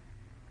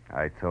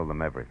 I told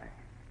them everything.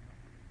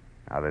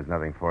 Now there's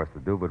nothing for us to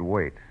do but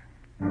wait.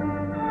 Well,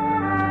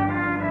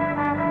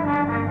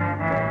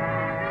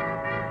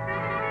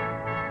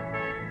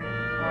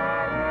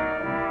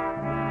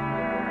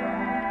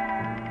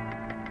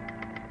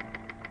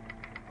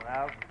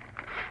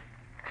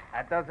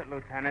 that does it,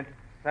 Lieutenant.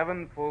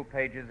 7 full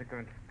pages of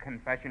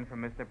confession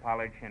from Mr.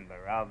 Pollard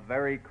Schindler, a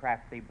very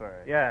crafty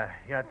bird. Yeah,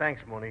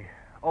 thanks, Mooney.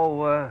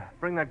 Oh,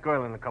 bring that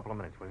girl in a couple of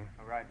minutes, will you?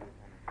 All right, Lieutenant.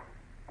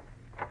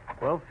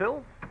 Well,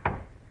 Phil,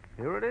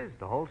 here it is,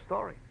 the whole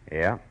story.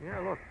 Yeah?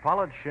 Yeah, look,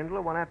 Pollard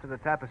Schindler went after the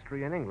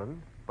tapestry in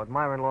England, but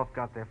Myron Loft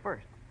got there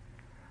first.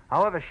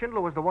 However,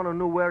 Schindler was the one who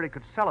knew where he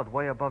could sell it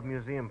way above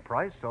museum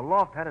price, so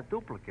Loft had a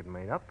duplicate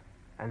made up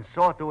and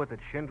saw to it that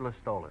Schindler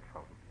stole it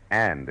from him.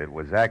 And it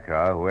was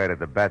Acker who added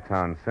the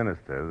baton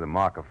sinister, the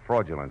mark of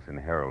fraudulence in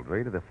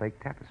heraldry, to the fake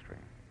tapestry.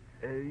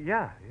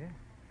 Yeah.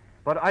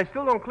 But I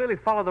still don't clearly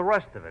follow the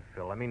rest of it,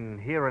 Phil. I mean,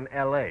 here in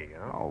L.A., you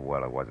know? Oh,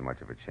 well, it wasn't much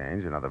of a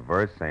change. Another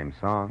verse, same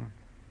song.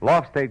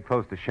 Loft stayed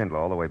close to Schindler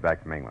all the way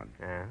back from England.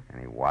 Yeah.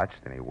 And he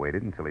watched and he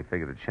waited until he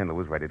figured that Schindler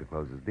was ready to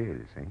close his deal,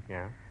 you see?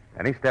 Yeah.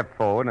 Then he stepped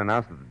forward and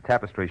announced that the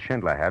tapestry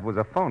Schindler had was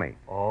a phony.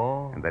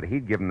 Oh. And that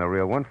he'd give him the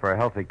real one for a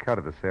healthy cut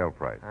of the sale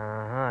price.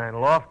 Uh-huh.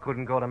 And Loft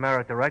couldn't go to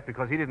Merritt direct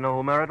because he didn't know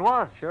who Merritt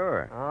was.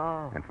 Sure.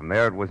 Oh. And from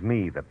there it was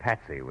me, the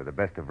patsy, with the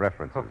best of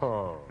references.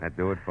 Oh. That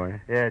do it for you?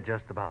 Yeah,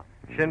 just about.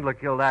 Schindler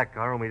killed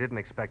Acker, whom we didn't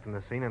expect in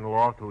the scene, and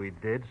Loft, who he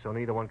did, so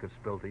neither one could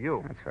spill to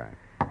you. That's right.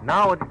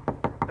 Now,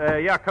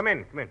 yeah, come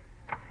in.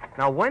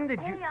 Now, when did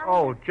you...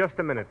 Oh, just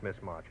a minute,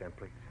 Miss Marchand,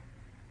 please.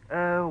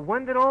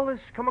 When did all this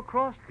come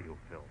across to you,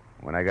 Phil?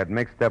 When I got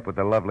mixed up with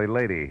the lovely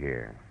lady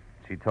here.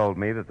 She told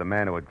me that the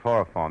man who had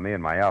chloroformed me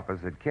in my office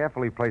had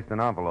carefully placed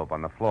an envelope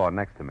on the floor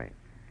next to me.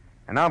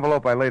 An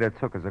envelope I later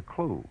took as a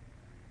clue.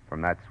 From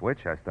that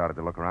switch, I started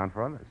to look around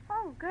for others.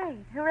 Oh, great.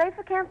 Hooray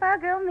for Campfire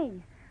Girl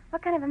me.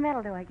 What kind of a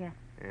medal do I get?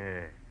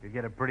 Yeah, you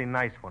get a pretty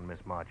nice one,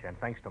 Miss Marchand,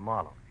 thanks to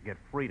Marlowe. You get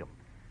freedom.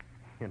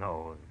 You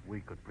know,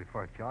 we could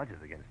prefer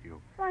charges against you.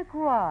 Like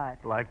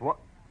what? Like what?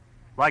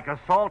 Like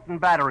assault and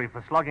battery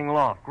for slugging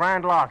Loft,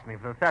 grand larceny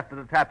for the theft of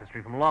the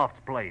tapestry from Loft's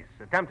place,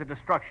 attempted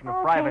destruction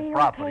of private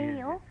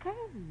property. Okay.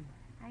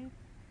 I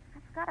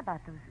forgot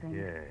about those things.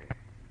 Yeah.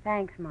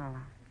 Thanks,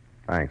 Marlowe.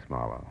 Thanks,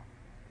 Marlowe.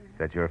 Is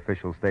that your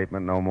official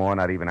statement? No more?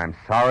 Not even I'm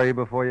sorry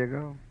before you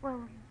go?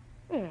 Well,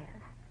 yes.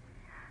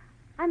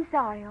 I'm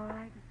sorry, all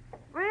right.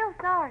 Real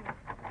sorry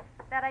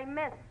that I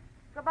missed.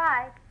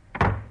 Goodbye.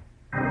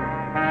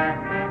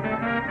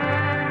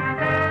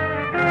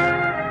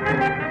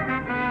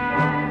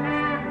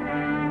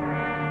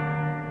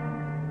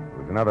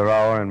 Another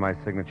hour, and my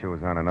signature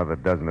was on another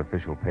dozen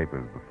official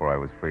papers before I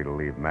was free to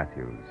leave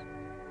Matthews,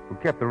 who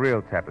kept the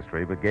real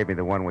tapestry but gave me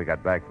the one we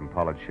got back from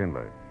Pollard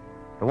Schindler,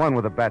 the one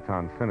with the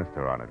baton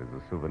sinister on it as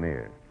a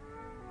souvenir.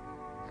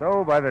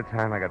 So by the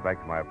time I got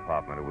back to my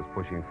apartment, it was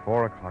pushing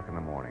 4 o'clock in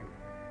the morning,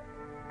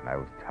 and I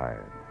was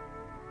tired.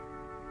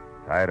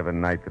 Tired of a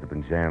night that had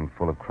been jammed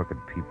full of crooked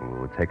people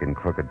who had taken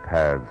crooked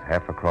paths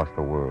half across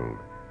the world,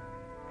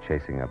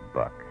 chasing a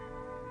buck.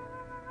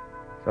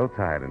 So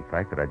tired, in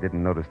fact, that I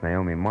didn't notice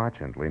Naomi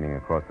Marchand leaning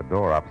across the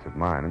door opposite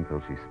mine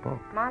until she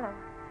spoke. Marlowe,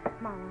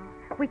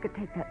 we could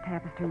take that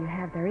tapestry you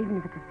have there, even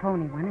if it's a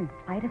phony one, and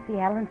fly to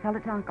Seattle and sell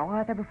it to Uncle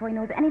Arthur before he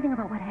knows anything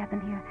about what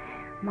happened here.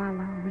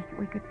 Marlowe,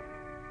 we could...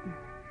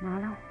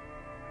 Marlowe?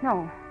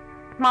 No.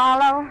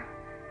 Marlowe.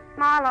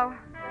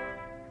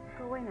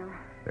 Go away now.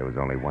 There was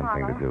only one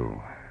thing to Marlowe.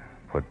 do.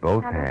 Put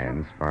both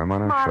hands firm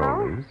on her Marlowe.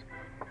 shoulders,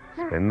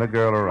 spin the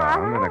girl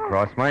around and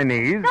across my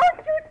knees. Don't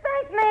you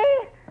thank me!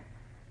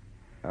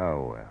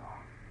 Oh, well.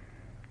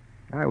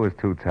 I was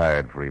too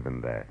tired for even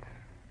that.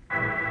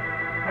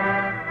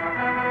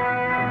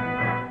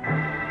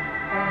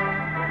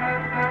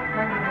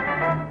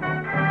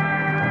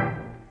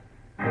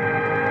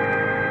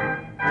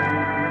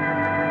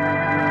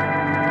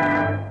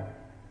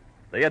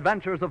 The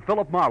Adventures of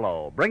Philip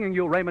Marlowe, bringing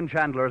you Raymond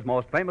Chandler's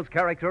most famous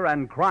character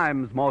and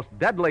crime's most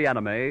deadly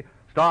enemy,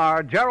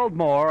 star Gerald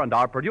Moore, and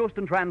are produced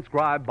and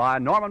transcribed by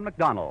Norman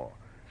MacDonald.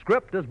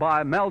 Script is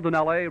by Mel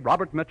Donnelly,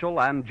 Robert Mitchell,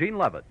 and Gene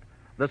Levitt.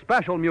 The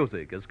special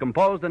music is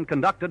composed and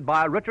conducted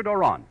by Richard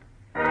Orant.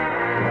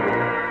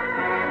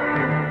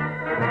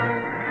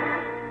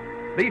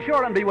 Be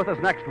sure and be with us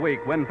next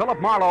week when Philip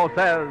Marlowe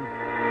says...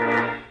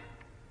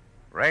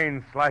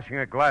 Rain slashing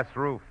a glass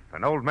roof,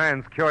 an old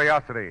man's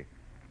curiosity,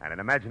 and an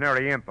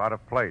imaginary imp out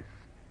of place.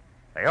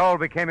 They all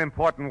became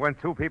important when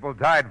two people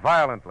died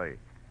violently,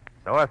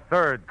 so a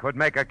third could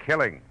make a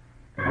killing.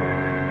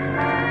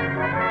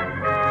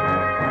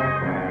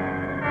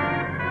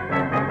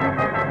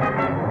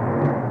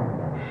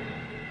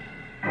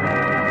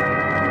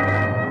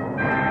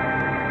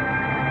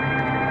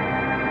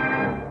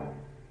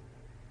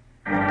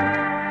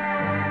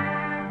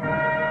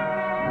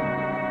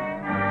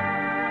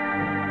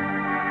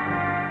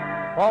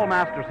 Paul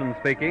Masterson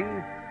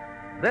speaking.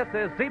 This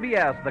is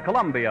CBS, the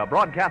Columbia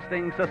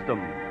Broadcasting System.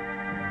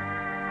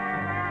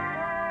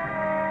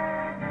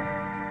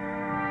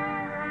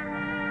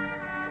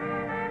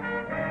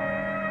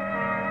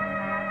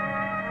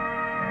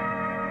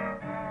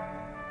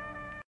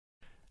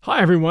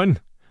 Hi, everyone.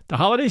 The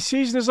holiday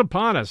season is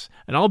upon us,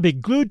 and I'll be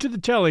glued to the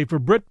telly for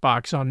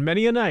BritBox on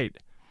many a night.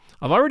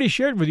 I've already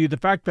shared with you the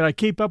fact that I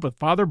keep up with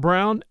Father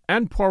Brown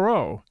and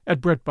Poirot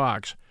at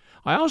BritBox.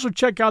 I also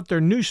check out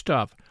their new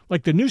stuff,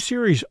 like the new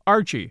series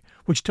Archie,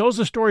 which tells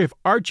the story of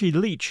Archie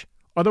Leach,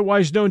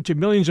 otherwise known to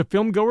millions of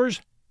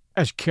filmgoers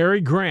as Cary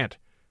Grant.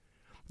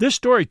 This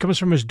story comes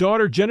from his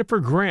daughter Jennifer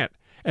Grant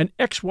and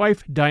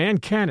ex-wife Diane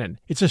Cannon.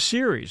 It's a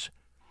series.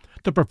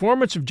 The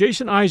performance of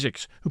Jason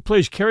Isaacs, who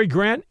plays Cary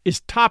Grant,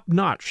 is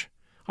top-notch.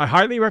 I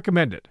highly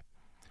recommend it.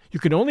 You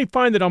can only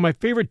find it on my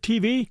favorite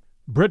TV,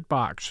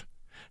 BritBox.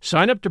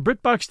 Sign up to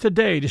BritBox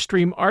today to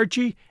stream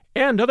Archie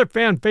and other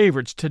fan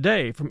favorites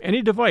today from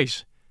any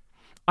device.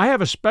 I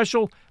have a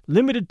special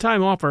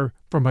limited-time offer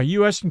for my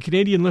U.S. and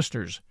Canadian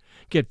listeners.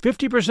 Get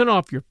 50%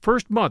 off your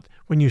first month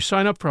when you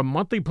sign up for a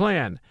monthly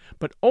plan,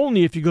 but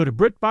only if you go to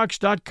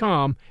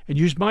BritBox.com and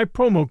use my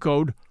promo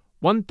code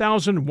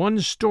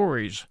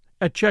 1001stories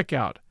at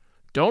checkout.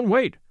 Don't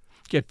wait.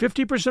 Get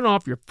 50%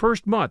 off your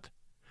first month.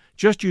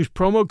 Just use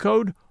promo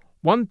code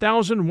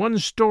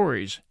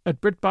 1001stories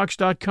at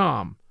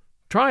BritBox.com.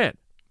 Try it.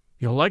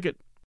 You'll like it.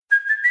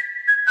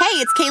 Hey,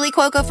 it's Kaylee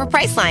Cuoco for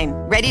Priceline.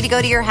 Ready to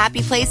go to your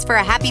happy place for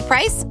a happy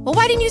price? Well,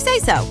 why didn't you say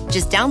so?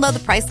 Just download the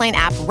Priceline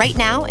app right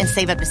now and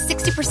save up to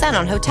 60%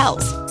 on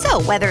hotels.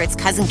 So whether it's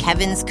Cousin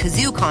Kevin's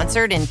Kazoo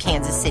Concert in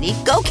Kansas City,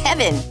 go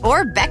Kevin,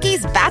 or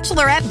Becky's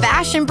Bachelorette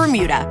Bash in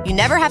Bermuda, you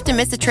never have to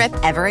miss a trip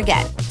ever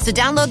again. So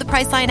download the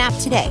Priceline app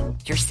today.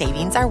 Your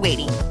savings are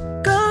waiting.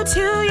 Go to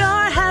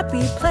your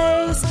happy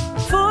place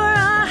for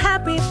a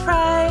happy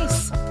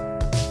price.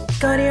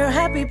 Go to your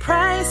happy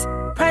price,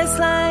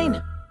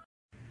 Priceline.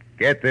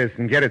 Get this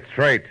and get it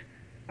straight.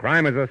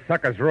 Crime is a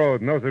sucker's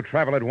road, and those who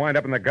travel it wind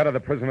up in the gut of the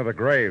prison of the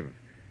grave.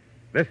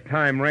 This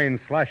time, rain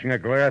slashing a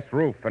glass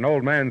roof, an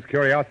old man's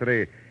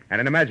curiosity,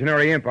 and an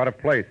imaginary imp out of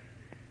place.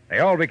 They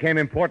all became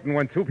important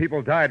when two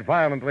people died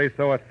violently,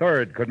 so a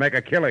third could make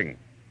a killing.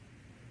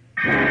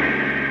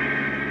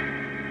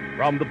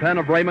 From the pen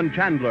of Raymond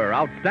Chandler,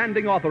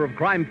 outstanding author of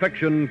crime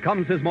fiction,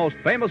 comes his most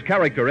famous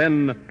character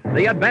in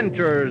The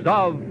Adventures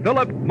of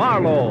Philip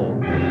Marlowe.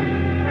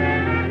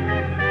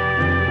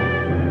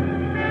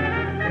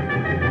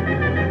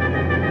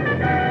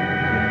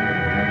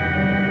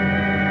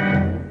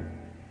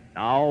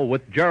 Now,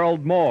 with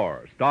Gerald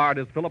Moore, starred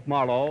as Philip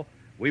Marlowe,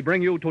 we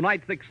bring you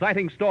tonight's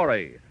exciting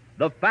story,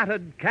 The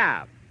Fatted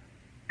Calf.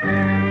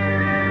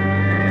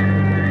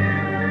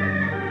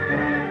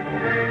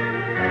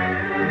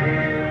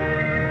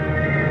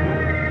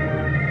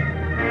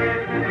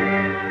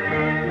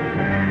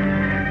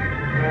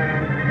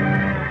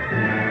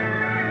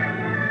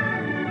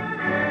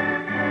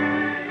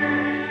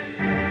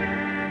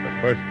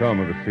 The first storm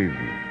of the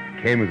season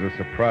came as a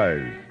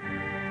surprise.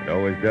 It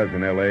always does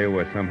in L.A.,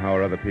 where somehow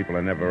or other people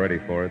are never ready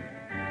for it.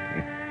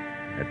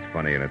 It's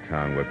funny in a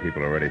town where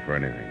people are ready for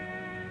anything.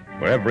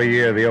 Where every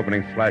year the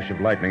opening slash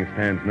of lightning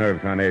stands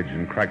nerves on edge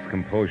and cracks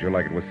composure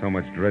like it was so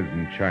much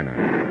Dresden china.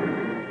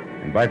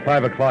 And by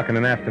 5 o'clock in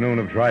an afternoon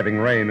of driving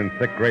rain and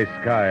thick gray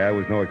sky, I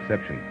was no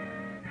exception.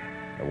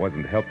 I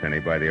wasn't helped any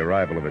by the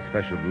arrival of a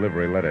special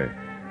delivery letter.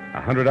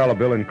 A $100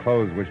 bill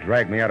enclosed which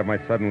dragged me out of my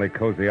suddenly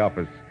cozy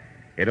office,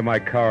 into my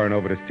car and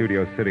over to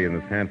Studio City in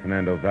the San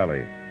Fernando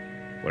Valley,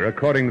 where,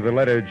 according to the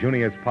letter,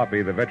 Junius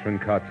Poppy, the veteran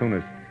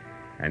cartoonist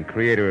and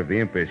creator of the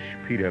impish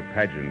Peter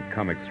Pageant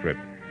comic strip,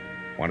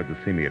 wanted to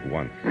see me at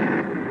once.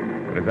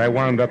 But as I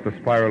wound up the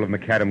spiral of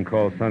macadam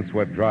called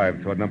Sunswept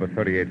Drive toward number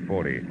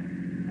 3840,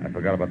 I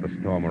forgot about the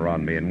storm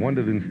around me and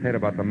wondered instead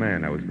about the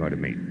man I was going to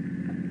meet.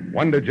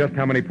 Wondered just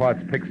how many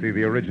parts Pixie,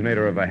 the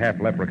originator of a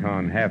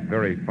half-leprechaun,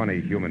 half-very funny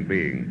human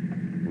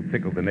being who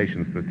tickled the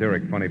nation's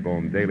satiric funny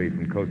bone daily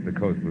from coast to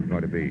coast, was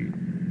going to be.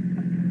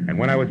 And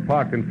when I was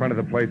parked in front of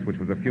the place, which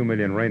was a few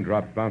million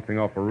raindrops bouncing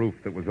off a roof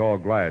that was all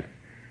glass,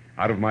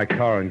 out of my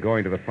car and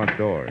going to the front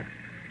door,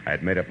 I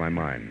had made up my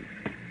mind.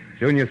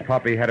 Junius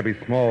Poppy had to be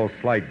small,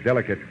 slight,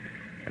 delicate,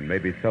 and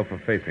maybe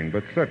self-effacing,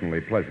 but certainly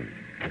pleasant.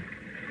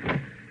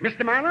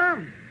 Mr.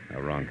 Marlowe?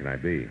 How wrong can I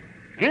be?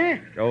 Eh?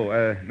 Oh,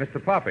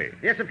 Mr. Poppy.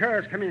 Yes, of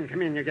course. Come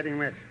in. You're getting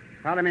wet.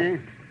 Follow me.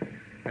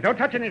 Now, don't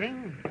touch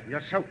anything.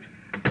 You're soaked.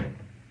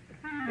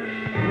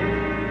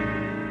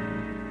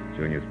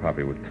 Junior's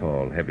poppy was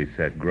tall,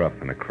 heavy-set, gruff,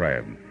 and a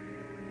crab.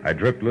 I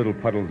dripped little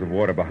puddles of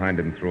water behind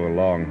him through a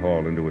long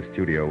hall into a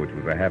studio, which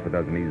was a half a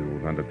dozen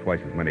easels under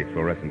twice as many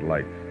fluorescent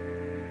lights,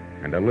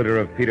 and a litter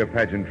of Peter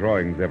Pageant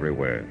drawings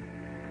everywhere.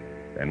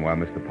 Then, while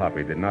Mr.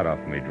 Poppy did not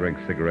offer me drink,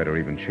 cigarette, or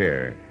even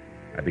chair,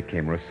 I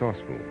became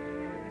resourceful.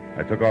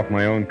 I took off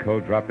my own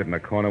coat, dropped it in a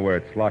corner where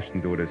it sloshed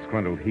into a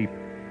disgruntled heap,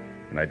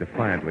 and I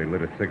defiantly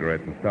lit a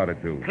cigarette and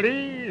started to...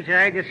 Please,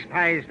 I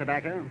despise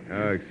tobacco.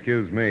 Oh,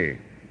 excuse me.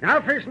 Now,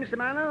 first, Mr.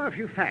 Marlowe, a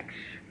few facts.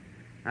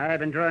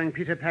 I've been drawing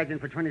Peter Pageant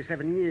for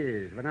 27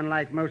 years, but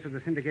unlike most of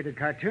the syndicated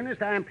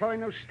cartoonists, I employ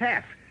no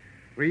staff.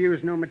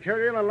 Reuse no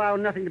material, allow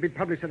nothing to be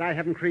published that I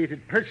haven't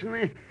created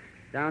personally,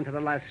 down to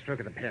the last stroke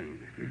of the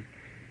pen.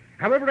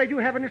 However, I do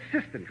have an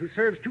assistant who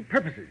serves two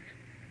purposes.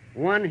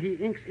 One, he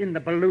inks in the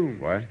balloon.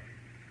 What?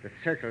 The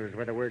circles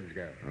where the words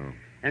go. Oh.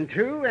 And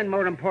two, and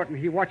more important,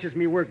 he watches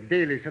me work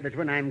daily so that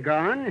when I'm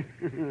gone,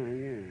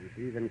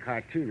 yes, even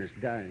cartoonists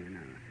die, you know,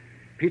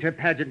 Peter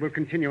Pageant will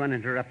continue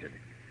uninterrupted.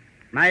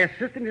 My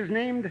assistant is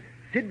named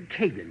Sid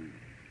Kagan,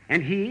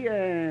 and he,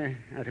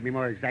 to be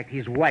more exact,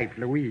 his wife,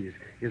 Louise,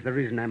 is the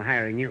reason I'm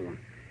hiring you.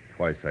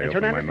 Twice I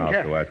opened my mouth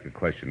to ask a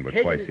question, but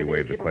twice he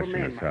waved the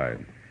question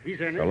aside.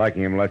 So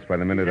liking him less by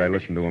the minute, I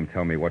listened to him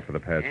tell me what for the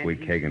past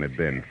week Kagan had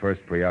been.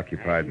 First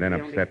preoccupied, then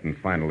upset, and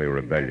finally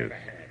rebellious.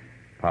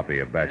 Poppy,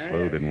 a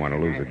bachelor who didn't want to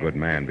lose a good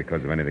man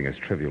because of anything as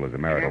trivial as a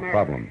marital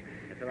problem,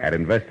 had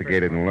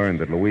investigated and learned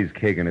that Louise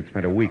Kagan had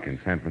spent a week in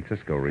San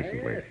Francisco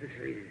recently.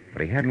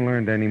 But he hadn't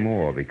learned any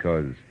more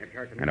because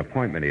an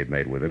appointment he had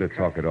made with her to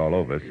talk it all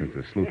over, since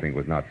the sleuthing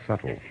was not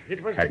subtle,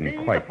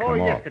 hadn't quite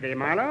come off. Yesterday,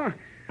 Marlowe.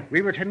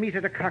 We were to meet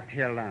at a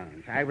cocktail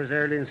lounge. I was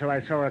early, and so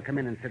I saw her come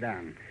in and sit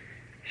down.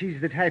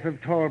 She's the type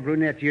of tall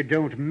brunette you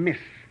don't miss.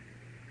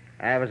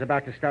 I was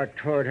about to start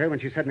toward her when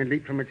she suddenly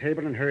leaped from her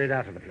table and hurried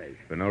out of the place.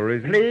 For no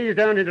reason? Please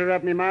don't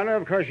interrupt me, Marlowe.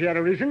 Of course she had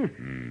a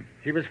reason.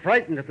 She was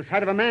frightened at the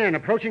sight of a man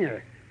approaching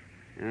her.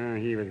 Oh,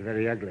 he was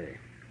very ugly.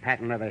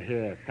 Patent leather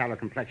hair, sallow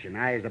complexion,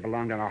 eyes that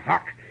belonged on a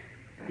hawk.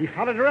 He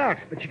followed her out,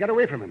 but she got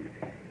away from him.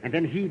 And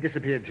then he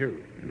disappeared,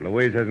 too. And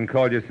Louise hasn't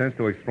called you since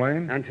to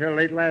explain? Until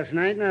late last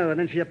night, no. And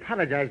then she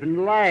apologized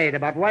and lied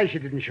about why she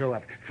didn't show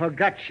up.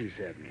 Forgot, she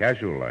said.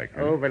 Casual-like,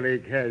 huh? Overly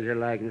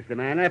casual-like, Mr.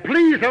 Manor.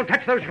 Please don't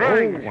touch those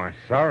drawings. Oh, I'm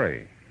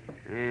sorry.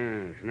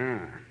 Yes,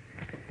 now.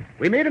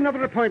 We made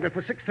another appointment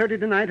for 6:30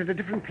 tonight at a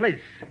different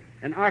place.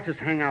 An artist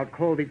hangout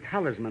called the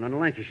Talisman on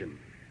Lancashire.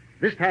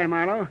 This time,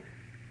 Marlowe,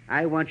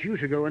 I want you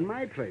to go in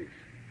my place.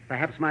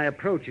 Perhaps my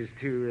approach is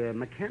too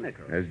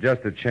mechanical. There's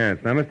just a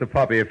chance. Now, Mr.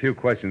 Poppy, a few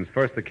questions.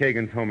 First, the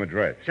Kagan's home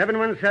address.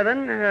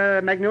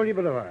 717 Magnolia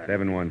Boulevard.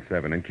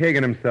 717. And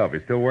Kagan himself,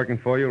 he's still working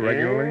for you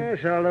regularly?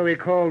 Yes, although he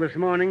called this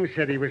morning,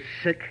 said he was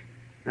sick.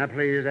 Now,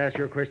 please ask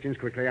your questions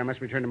quickly. I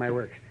must return to my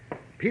work.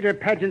 Peter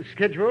Pageant's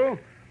schedule,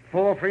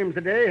 4 frames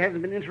a day,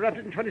 hasn't been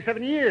interrupted in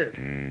 27 years.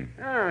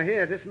 Oh,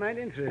 here, this might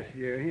interest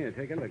you. Here,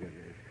 take a look at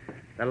this.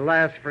 The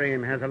last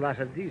frame has a lot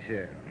of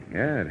detail.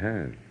 Yeah, it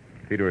has.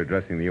 Peter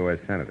addressing the U.S.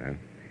 Senate, huh?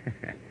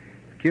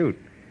 It's cute.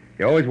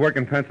 You always work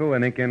in pencil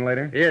and ink in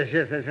later? Yes,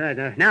 that's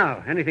right.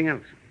 Now, anything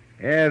else?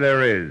 Yeah,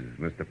 there is,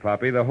 Mr.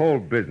 Poppy. The whole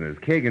business.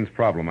 Kagan's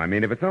problem, I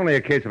mean. If it's only a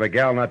case of a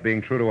gal not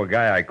being true to a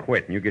guy, I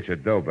quit, and you get your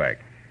dough back.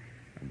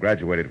 I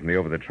graduated from the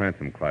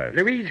over-the-transom class.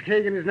 Louise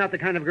Kagan is not the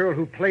kind of girl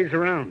who plays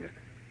around.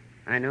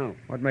 I know.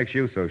 What makes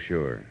you so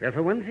sure? Well,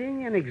 for one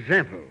thing, an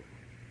example.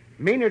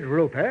 Maynard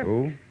Roper.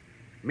 Who?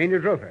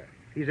 Maynard Roper.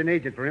 He's an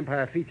agent for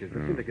Empire Features,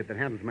 the syndicate that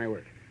handles my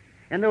work.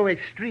 And though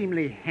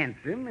extremely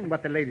handsome and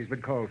what the ladies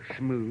would call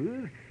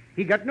smooth,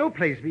 he got no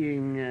place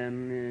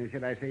being,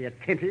 shall I say,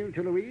 attentive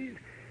to Louise.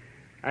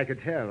 I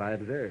could tell, I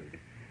observed.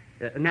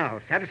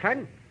 Now,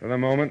 satisfied? For the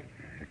moment,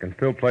 I can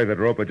still play that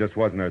Roper just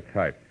wasn't her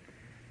type.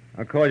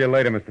 I'll call you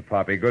later, Mr.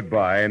 Poppy.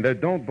 Goodbye. And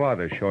don't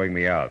bother showing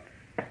me out.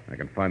 I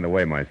can find the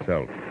way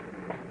myself.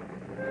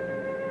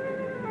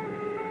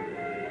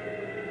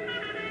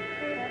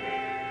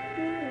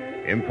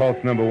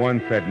 Impulse number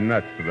 1 said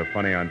nuts to the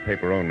funny on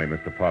paper only,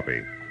 Mr.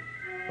 Poppy.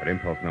 But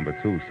impulse number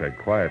 2 said,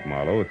 quiet,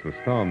 Marlowe. It's the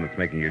storm that's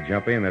making you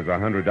jumpy, and there's a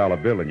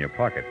 $100 bill in your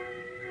pocket.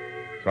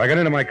 So I got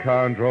into my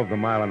car and drove the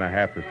 1.5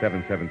 miles to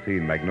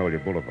 717 Magnolia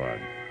Boulevard,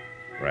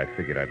 where I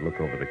figured I'd look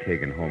over the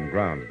Kagan home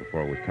grounds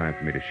before it was time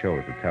for me to show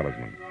at the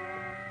Talisman.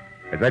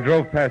 As I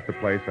drove past the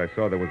place, I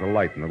saw there was a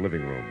light in the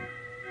living room.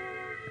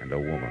 And a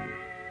woman,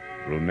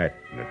 brunette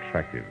and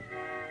attractive,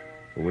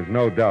 who was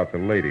no doubt the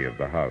lady of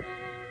the house,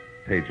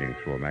 paging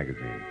through a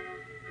magazine.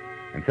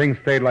 And things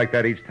stayed like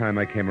that each time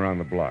I came around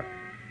the block.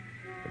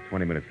 But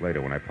 20 minutes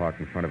later, when I parked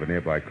in front of a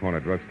nearby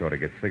corner drugstore to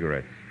get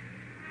cigarettes,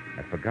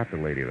 I forgot the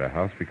lady of the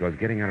house because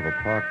getting out of a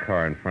parked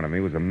car in front of me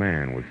was a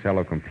man with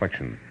sallow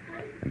complexion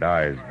and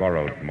eyes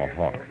borrowed from a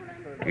hawk,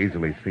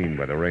 easily seen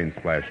by the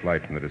rain-splashed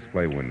light from the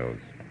display windows.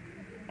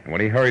 And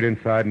when he hurried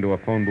inside into a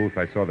phone booth,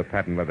 I saw the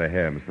patent leather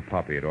hair Mr.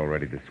 Poppy had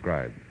already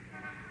described.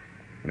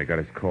 When he got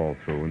his call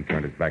through and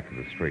turned his back to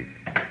the street,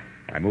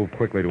 I moved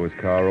quickly to his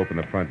car, opened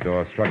the front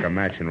door, struck a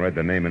match, and read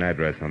the name and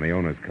address on the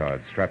owner's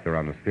card strapped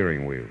around the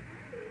steering wheel.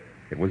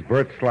 It was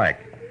Bert Slack,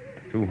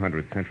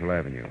 200 Central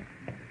Avenue,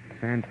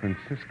 San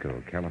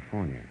Francisco,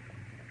 California.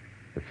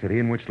 The city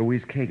in which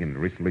Louise Kagan had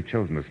recently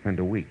chosen to spend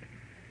a week.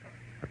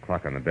 The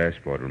clock on the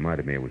dashboard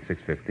reminded me it was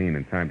 6:15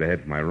 and time to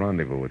head for my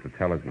rendezvous with the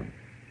talisman.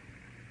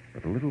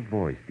 But a little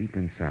voice deep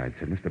inside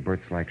said Mr. Bert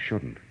Slack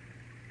shouldn't.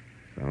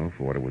 So,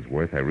 for what it was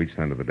worth, I reached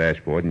under the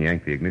dashboard and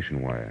yanked the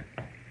ignition wire.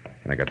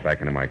 And I got back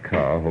into my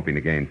car, hoping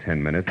to gain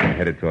 10 minutes, and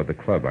headed toward the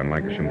club on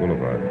Lancashire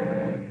Boulevard.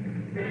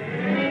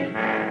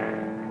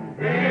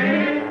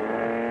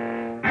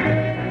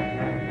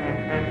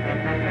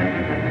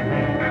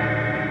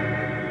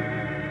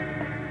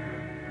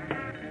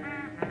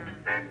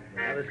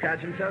 Another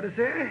scotch and soda,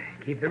 sir?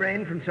 Keep the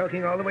rain from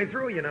soaking all the way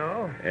through, you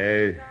know.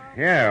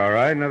 Yeah, all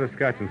right. Another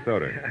scotch and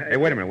soda. Hey,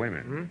 wait a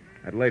minute. Hmm?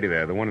 That lady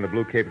there, the one in the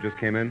blue cape that just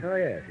came in? Oh,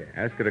 yes.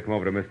 Ask her to come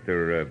over to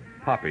Mr.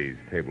 Poppy's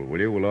table, will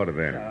you? We'll order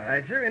then. All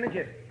right, sir, in a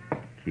jiffy.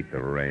 Keep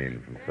the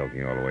rain from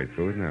soaking all the way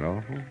through. Isn't that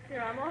awful? Sir,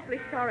 I'm awfully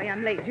sorry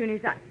I'm late,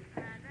 Junior.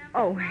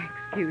 Oh,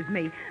 excuse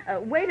me.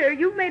 Waiter,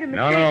 you've made a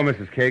mistake. No,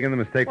 Mrs. Kagan. The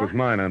mistake was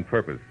mine on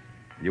purpose.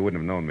 You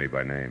wouldn't have known me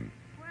by name.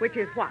 Which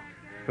is what?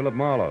 Philip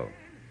Marlowe.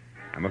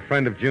 I'm a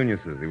friend of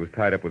Junius's. He was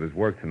tied up with his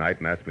work tonight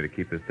and asked me to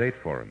keep this date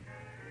for him.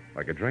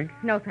 Like a drink?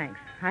 No, thanks.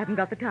 I haven't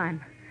got the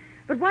time.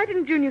 But why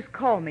didn't Junius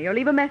call me or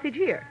leave a message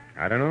here?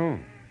 I don't know.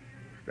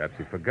 Perhaps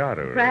he forgot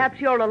or... Perhaps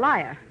you're a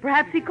liar.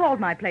 Perhaps he called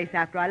my place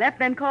after I left,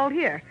 then called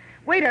here.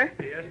 Waiter.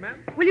 Yes,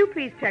 ma'am? Will you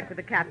please check with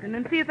the captain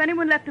and see if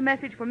anyone left a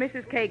message for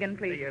Mrs. Kagan,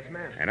 please? Yes,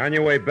 ma'am. And on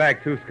your way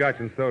back, 2 scotch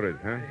and sodas,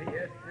 huh?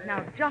 Yes.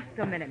 Now, just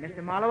a minute,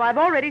 Mr. Marlowe. I've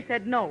already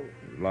said no.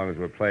 As long as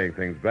we're playing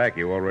things back,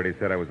 you already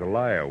said I was a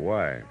liar.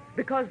 Why?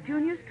 Because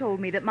Junius told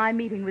me that my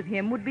meeting with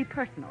him would be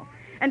personal.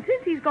 And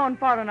since he's gone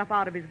far enough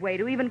out of his way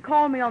to even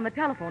call me on the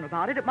telephone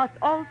about it, it must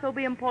also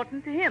be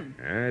important to him.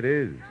 It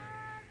is.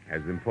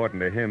 As important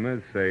to him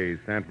as, say,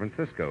 San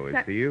Francisco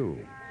is to you.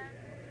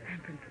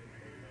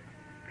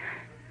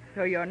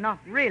 So you're not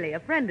really a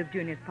friend of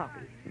Junius Poppy?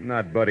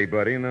 Not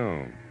buddy-buddy,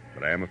 no.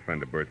 But I am a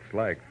friend of Bert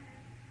Slack.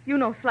 You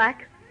know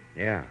Slack?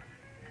 Yeah.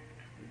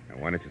 Now,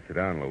 why don't you sit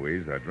down,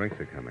 Louise? Our drinks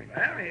are coming.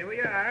 Well, here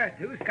we are.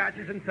 2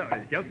 scotches and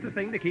sodas. Just the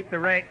thing to keep the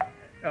rain...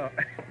 Oh.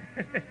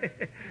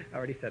 I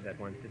already said that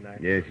once, didn't I?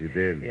 Yes, you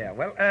did. Yeah,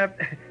 well,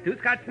 2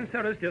 scotches and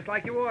sodas, just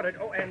like you ordered.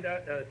 Oh, and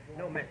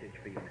no message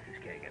for you,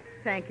 Mrs. Kagan.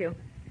 Thank you.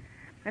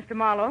 Mr.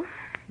 Marlowe,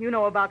 you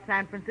know about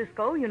San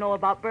Francisco, you know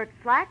about Bert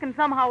Slack, and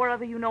somehow or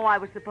other you know I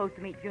was supposed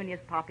to meet Junius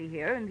Poppy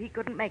here, and he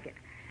couldn't make it.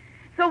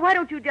 So why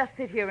don't you just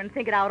sit here and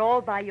think it out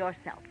all by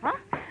yourself, huh?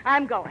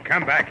 I'm going.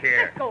 Come back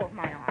here. Let go of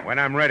my arm. When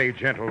I'm ready,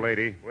 gentle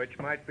lady. Which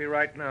might be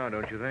right now,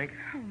 don't you think?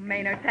 Oh,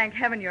 Maynard, thank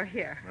heaven you're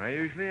here. I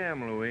usually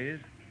am, Louise.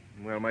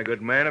 Well, my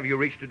good man, have you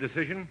reached a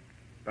decision?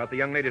 About the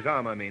young lady's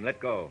arm, I mean. Let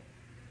go.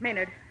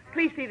 Maynard,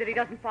 please see that he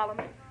doesn't follow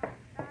me.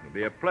 It'll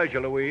be a pleasure,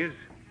 Louise.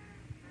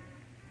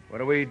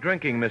 What are we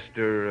drinking,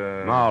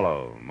 Mr.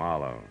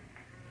 Marlowe.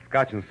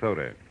 Scotch and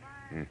soda.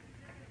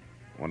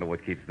 Wonder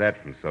what keeps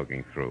that from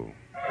soaking through.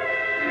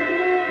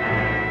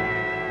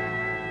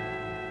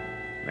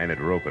 Maynard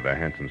Roper, the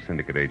handsome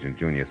syndicate agent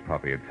Junius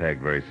Poppy had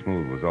tagged very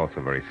smooth, was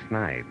also very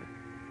snide.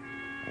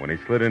 When he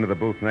slid into the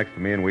booth next to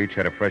me and we each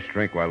had a fresh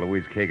drink while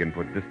Louise Kagan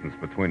put distance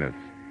between us,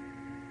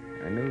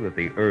 I knew that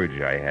the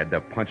urge I had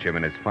to punch him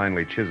in his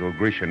finely chiseled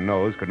Grecian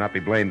nose could not be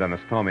blamed on the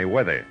stormy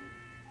weather.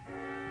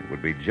 It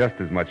would be just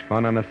as much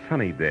fun on a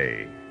sunny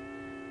day.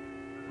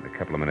 And a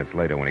couple of minutes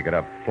later, when he got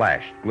up,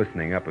 flashed,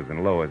 glistening uppers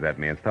and lowers at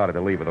me, and started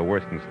to leave with a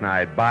worse than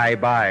snide,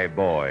 "Bye-bye,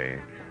 boy."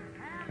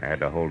 I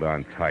had to hold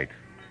on tight.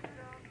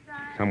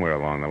 Somewhere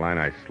along the line,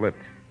 I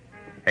slipped.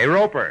 "Hey,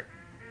 Roper,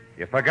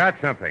 you forgot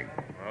something."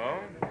 Oh?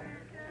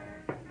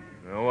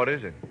 Well, what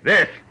is it?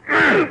 This.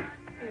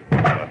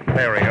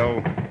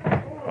 Lothario.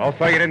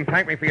 Also, you didn't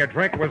thank me for your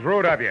drink. It was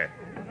rude of you.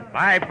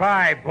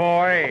 Bye-bye,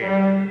 boy.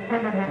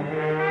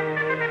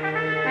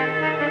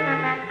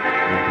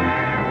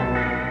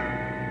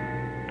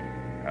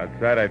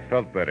 Outside, I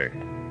felt better.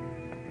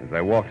 As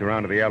I walked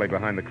around to the alley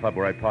behind the club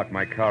where I parked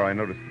my car, I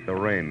noticed that the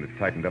rain had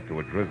tightened up to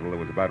a drizzle that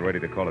was about ready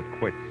to call it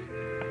quits.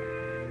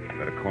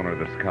 That a corner of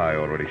the sky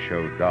already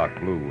showed dark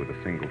blue with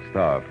a single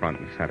star front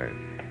and center.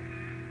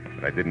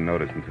 What I didn't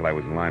notice until I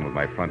was in line with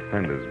my front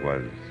fenders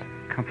was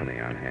company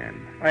on hand.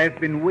 I've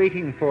been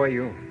waiting for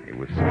you. He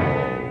was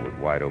small, with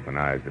wide-open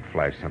eyes that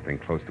flashed something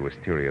close to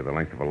hysteria, the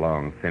length of a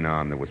long, thin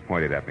arm that was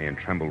pointed at me and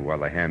trembled while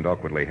the hand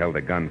awkwardly held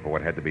a gun for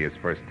what had to be his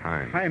first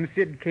time. I'm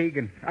Sid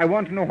Kagan. I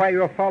want to know why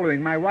you're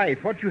following my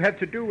wife, what you had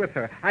to do with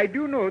her. I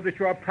do know that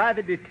you're a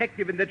private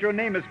detective and that your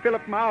name is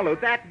Philip Marlowe.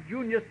 That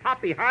Junius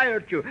Poppy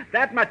hired you.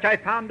 That much I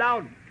found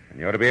out. And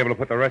you ought to be able to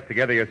put the rest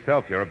together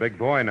yourself. You're a big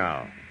boy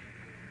now.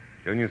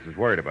 Junius is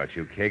worried about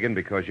you, Kagan,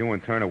 because you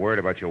in turn are worried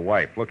about your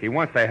wife. Look, he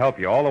wants to help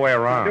you all the way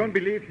around. I don't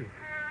believe you.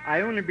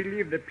 I only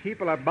believe that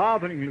people are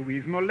bothering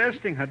Louise,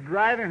 molesting her,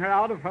 driving her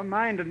out of her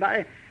mind, and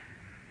I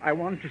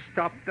want to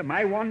stop them.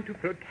 I want to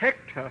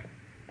protect her.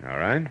 All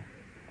right.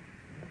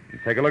 And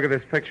take a look at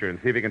this picture and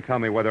see if you can tell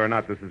me whether or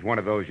not this is one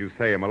of those you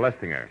say are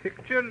molesting her.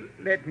 Picture?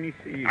 Let me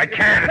see. I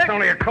can't. It's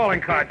only a calling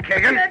card,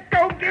 Kagan. Let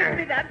go. Give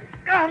me that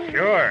gun.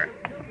 Sure.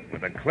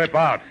 With the clip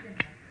out.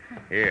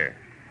 Here.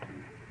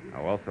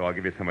 Now, also, I'll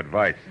give you some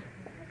advice.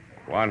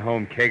 Go on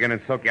home, Kagan,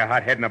 and soak your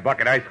hot head in a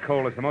bucket ice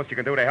cold. It's the most you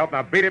can do to help.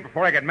 Now beat it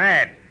before I get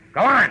mad. Go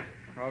on!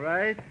 All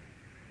right.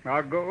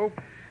 I'll go.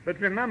 But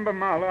remember,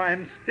 Marlowe,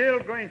 I'm still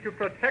going to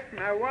protect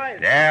my wife.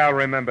 Yeah, I'll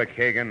remember,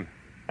 Kagan.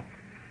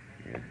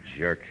 You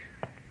jerk.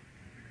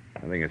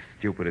 Nothing as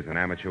stupid as an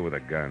amateur with a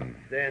gun.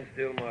 Stand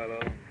still,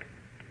 Marlowe.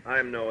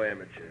 I'm no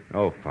amateur.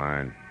 Oh,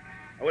 fine.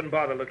 I wouldn't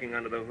bother looking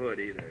under the hood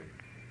either.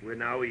 We're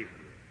now even.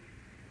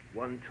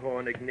 One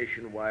torn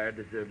ignition wire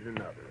deserves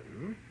another.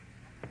 Hmm?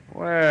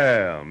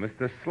 Well,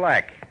 Mr.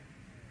 Slack.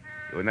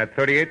 You in that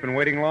 38 been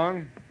waiting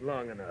long?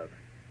 Long enough.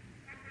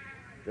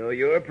 So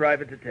you're a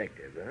private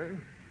detective, huh?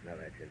 Now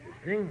that's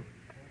interesting.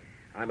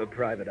 I'm a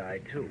private eye,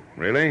 too.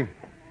 Really?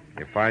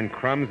 You find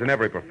crumbs in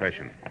every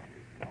profession.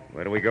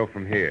 Where do we go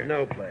from here?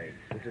 No place.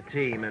 It's a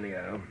team,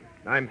 anyhow.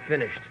 I'm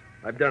finished.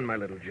 I've done my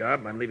little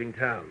job. I'm leaving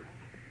town.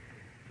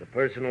 The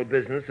personal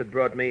business that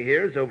brought me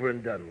here is over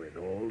and done with.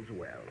 All's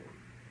well.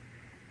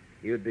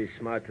 You'd be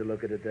smart to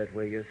look at it that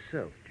way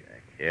yourself,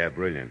 Jack. Yeah,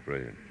 brilliant,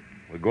 brilliant.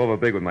 We'll go over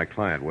big with my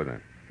client, with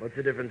her. What's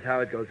the difference how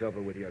it goes over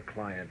with your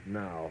client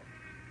now?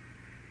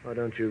 Why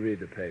don't you read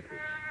the papers?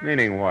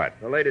 Meaning what?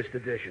 The latest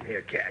edition.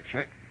 Here, catch.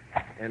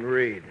 And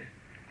read.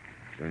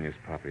 Junior's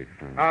puppy.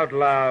 Out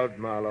loud,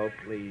 Marlowe,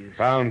 please.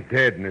 Found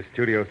dead in his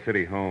Studio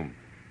City home.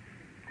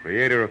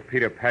 Creator of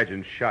Peter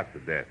Pageant shot to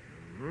death.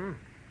 Mm-hmm.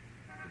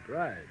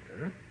 Surprised,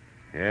 huh?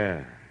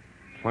 Yeah,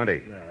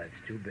 plenty. Well, that's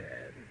too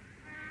bad.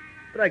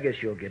 But I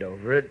guess you'll get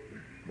over it.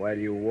 Why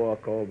do you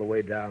walk all the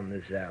way down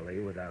this alley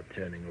without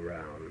turning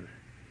around?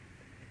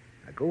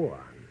 Now, go on.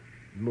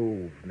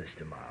 Move,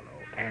 Mr.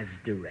 Marlowe, as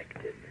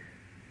directed.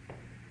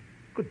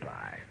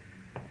 Goodbye.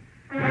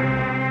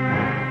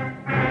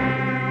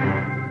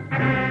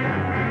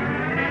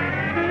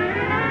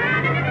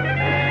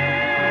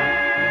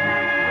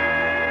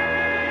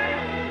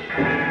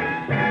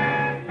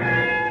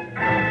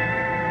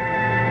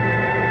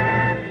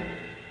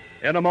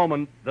 In a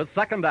moment, the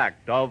second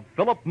act of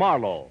Philip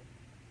Marlowe.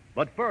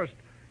 But first,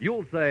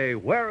 you'll say,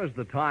 where is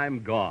the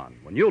time gone?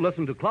 When you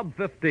listen to Club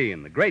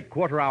 15, the great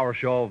quarter-hour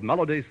show of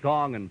melody,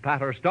 song, and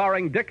patter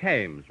starring Dick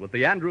Hames with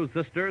the Andrews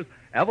sisters,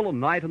 Evelyn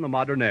Knight and the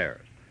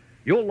Modernaires.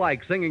 You'll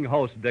like singing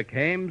host Dick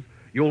Hames.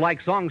 You'll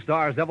like song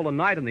stars Evelyn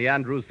Knight and the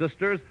Andrews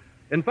sisters.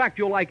 In fact,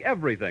 you'll like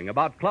everything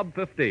about Club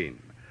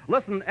 15.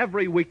 Listen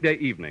every weekday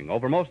evening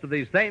over most of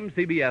these same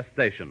CBS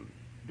stations.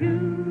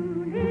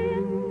 Tune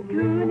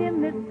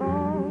in this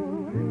fall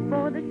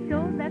for the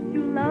show that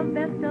you love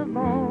best of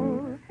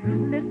all.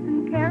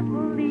 Listen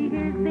carefully,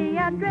 here's the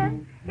address.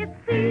 It's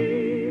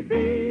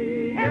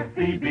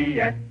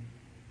CBS.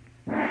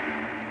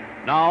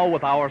 Now,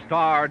 with our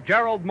star,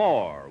 Gerald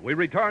Moore, we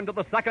return to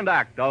the second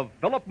act of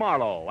Philip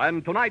Marlowe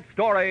and tonight's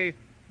story,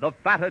 The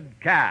Fatted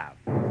Calf.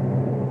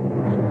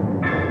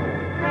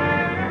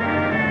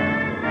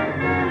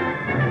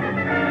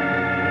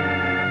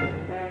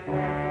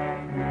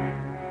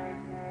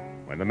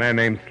 When the man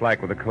named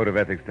Slack with a code of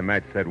ethics to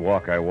match said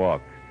walk, I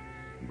walked.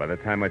 By the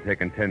time I'd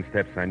taken 10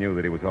 steps, I knew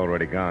that he was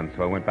already gone,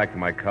 so I went back to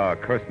my car,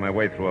 cursed my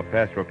way through a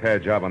fast repair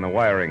job on the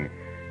wiring,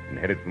 and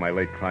headed for my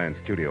late client's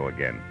studio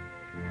again.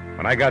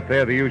 When I got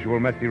there, the usual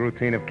messy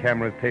routine of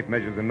cameras, tape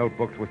measures, and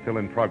notebooks was still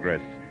in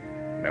progress,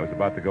 and I was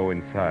about to go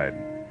inside.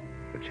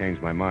 But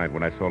changed my mind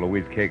when I saw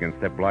Louise Kagan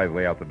step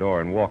blithely out the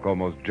door and walk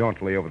almost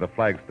jauntily over the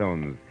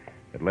flagstones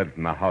that led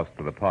from the house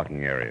to the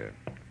parking area.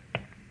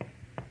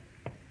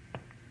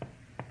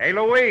 Hey,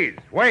 Louise,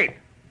 wait!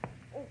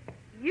 Oh,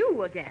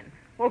 you again?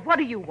 Well, what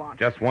do you want?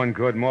 Just one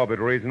good, morbid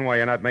reason why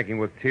you're not making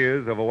with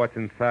tears over what's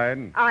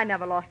inside. I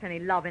never lost any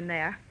love in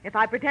there. If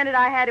I pretended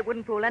I had, it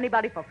wouldn't fool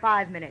anybody for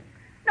 5 minutes.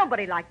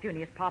 Nobody liked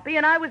Junius Poppy,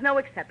 and I was no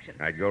exception.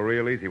 I'd go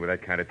real easy with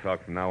that kind of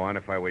talk from now on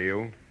if I were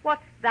you.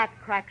 What's that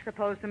crack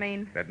supposed to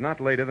mean? That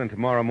not later than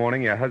tomorrow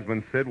morning, your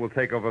husband, Sid, will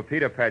take over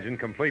Peter Pageant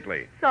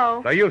completely.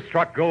 So? So you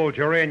struck gold,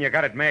 you're in, you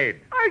got it made.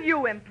 Are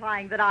you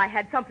implying that I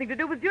had something to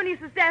do with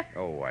Junius's death?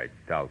 Oh, I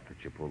doubt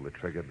that you pulled the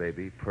trigger,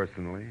 baby,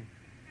 personally.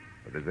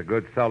 But there's a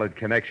good, solid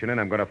connection, and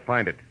I'm going to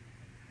find it.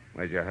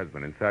 Where's your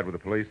husband? Inside with the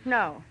police?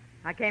 No.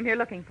 I came here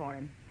looking for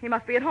him. He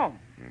must be at home.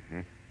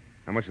 Mm-hmm.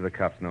 How much do the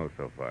cops know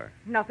so far?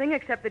 Nothing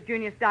except that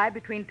Junius died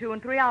between 2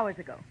 and 3 hours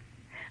ago.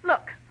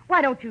 Look,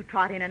 why don't you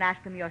trot in and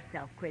ask them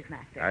yourself,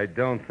 Quizmaster? I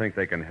don't think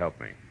they can help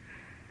me.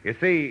 You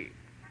see,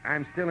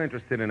 I'm still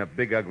interested in a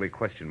big, ugly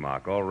question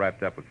mark all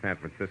wrapped up with San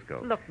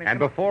Francisco. Look, Mr. And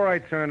before I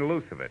turn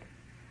loose of it,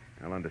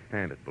 I'll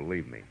understand it,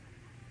 believe me.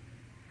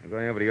 I'm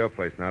going over to your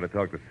place now to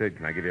talk to Sid.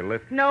 Can I give you a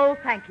lift? No,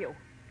 thank you.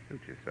 Suit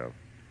yourself.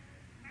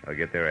 I'll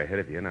get there ahead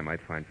of you, and I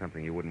might find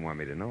something you wouldn't want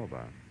me to know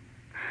about.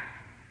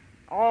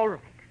 All right.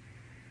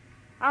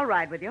 I'll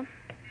ride with you.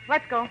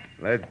 Let's go.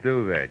 Let's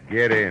do that.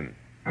 Get in.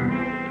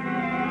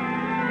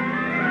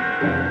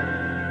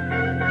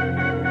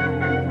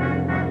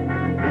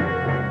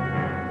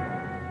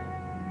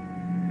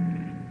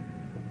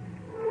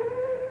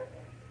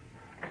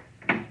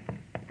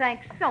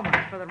 Thanks so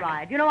much for the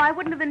ride. You know, I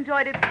wouldn't have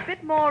enjoyed it a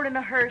bit more in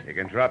a hearse. You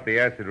can drop the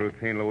acid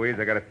routine, Louise.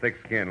 I got a thick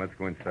skin. Let's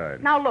go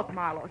inside. Now, look,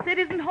 Marlowe. Sid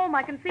isn't home.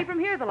 I can see from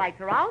here the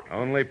lights are out.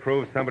 Only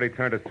proves somebody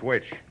turned a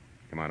switch.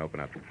 Come on, open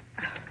up.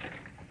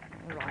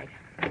 All right.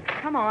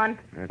 Come on.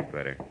 That's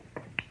better.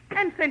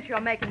 And since you're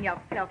making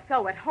yourself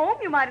so at home,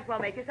 you might as well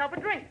make yourself a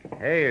drink.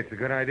 Hey, it's a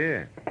good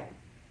idea.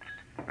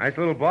 Nice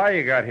little bar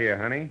you got here,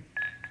 honey.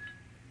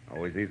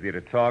 Always easier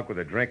to talk with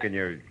a drink in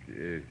your...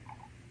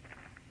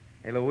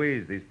 Hey,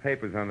 Louise, these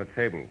papers on the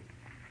table.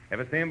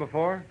 Ever seen them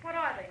before? What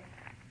are they?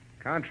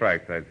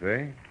 Contracts, I'd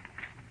say.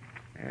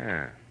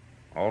 Yeah,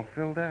 all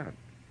filled out.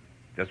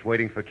 Just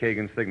waiting for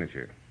Kagan's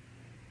signature.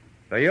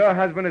 So your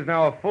husband is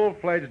now a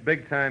full-fledged,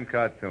 big-time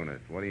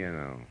cartoonist. What do you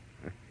know?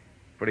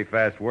 Pretty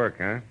fast work,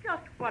 huh?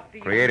 Just what do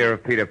you... Creator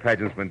of Peter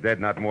Pageant's been dead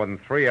not more than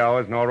 3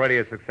 hours, and already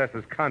his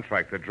successor's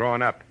contracts are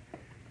drawn up.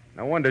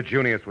 No wonder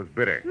Junius was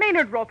bitter.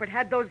 Maynard Roper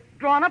had those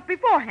drawn up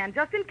beforehand,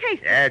 just in case.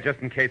 Yeah, just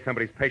in case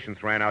somebody's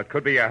patience ran out.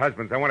 Could be your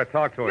husband's. I want to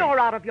talk to him. You're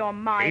out of your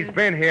mind. He's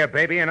been here,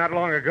 baby, and not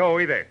long ago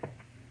either.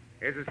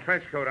 Here's his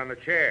trench coat on the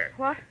chair.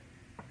 What?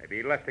 Maybe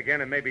he left again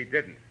and maybe he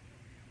didn't.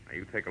 Now,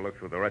 you take a look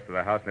through the rest of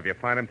the house, and if you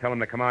find him, tell him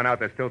to come on out.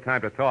 There's still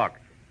time to talk.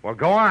 Well,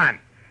 go on.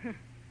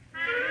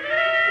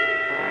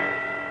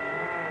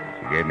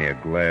 She gave me a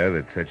glare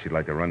that said she'd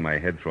like to run my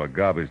head through a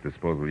garbage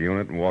disposal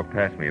unit and walk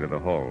past me into the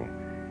hall.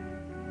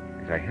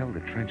 As I held the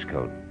trench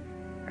coat,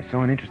 I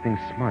saw an interesting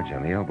smudge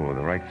on the elbow of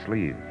the right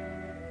sleeve.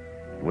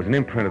 It was an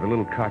imprint of the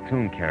little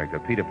cartoon character,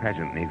 Peter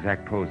Pageant, in the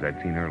exact pose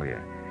I'd seen earlier.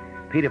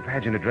 Peter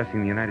Pageant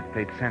addressing the United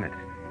States Senate.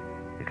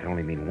 It could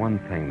only mean one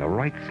thing. The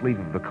right sleeve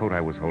of the coat I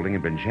was holding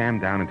had been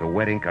jammed down into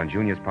wet ink on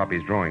Junius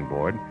Poppy's drawing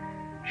board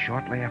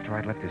shortly after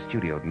I'd left the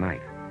studio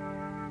tonight.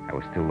 I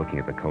was still looking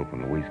at the coat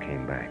when Louise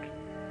came back.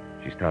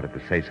 She started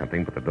to say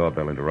something, but the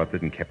doorbell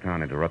interrupted and kept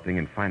on interrupting,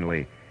 and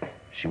finally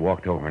she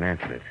walked over and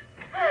answered it.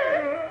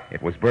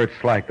 It was Bert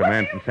Slack, the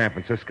man from San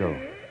Francisco.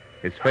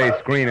 His face,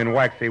 green and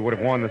waxy, would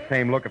have worn the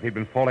same look if he'd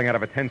been falling out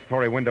of a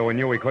 10-story window and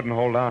knew he couldn't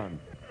hold on.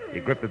 He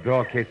gripped the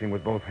door casing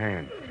with both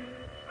hands,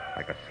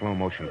 like a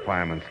slow-motion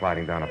fireman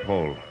sliding down a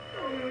pole.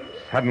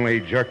 Suddenly,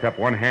 he jerked up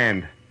one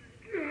hand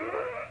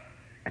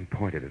and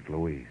pointed at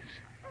Louise.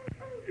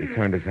 He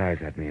turned his eyes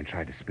at me and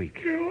tried to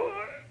speak.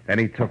 Then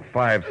he took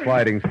 5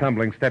 sliding,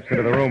 stumbling steps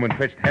into the room and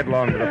pitched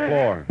headlong to the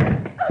floor.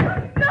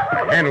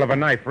 The handle of a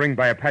knife, ringed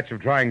by a patch of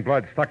drying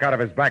blood, stuck out of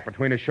his back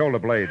between his shoulder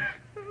blades.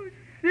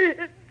 Sid,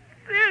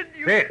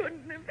 you Sid?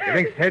 couldn't have... You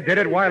think Sid did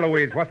it? Why,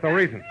 Louise? What's the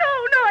reason?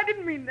 No, I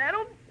didn't mean that.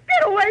 Oh,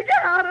 get away,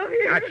 get out of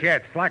here. Not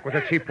yet. Slack was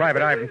a chief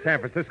private eye from San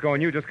Francisco,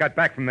 and you just got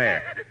back from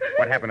there.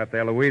 What happened up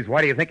there, Louise?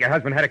 Why do you think your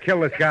husband had to kill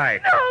this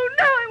guy? No,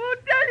 I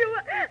won't tell you.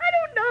 I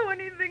don't know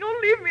anything. Oh,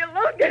 leave me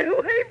alone. Get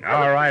away from me.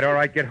 All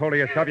right. Get hold of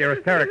yourself. You're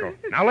hysterical.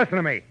 Now listen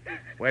to me.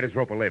 Where does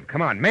Roper live?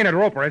 Come on. Maynard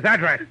Roper, his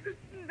address.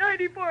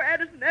 94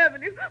 Addison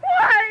Avenue.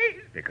 Why?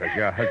 Because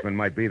your husband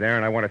might be there,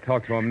 and I want to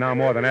talk to him now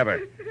more than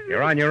ever.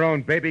 You're on your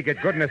own, baby.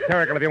 Get good and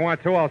hysterical if you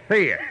want to. I'll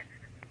see you.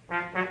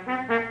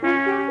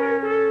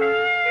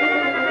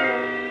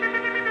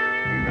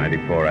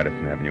 94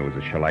 Addison Avenue was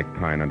a shellac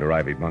pine under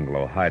ivy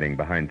bungalow hiding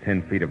behind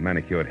 10 feet of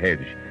manicured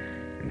hedge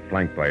and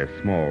flanked by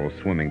a small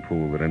swimming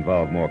pool that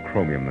involved more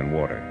chromium than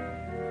water.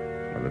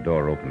 When the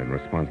door opened in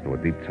response to a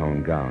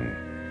deep-toned gong,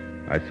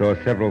 I saw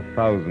several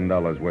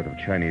 $1,000s worth of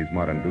Chinese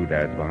modern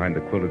doodads behind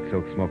the quilted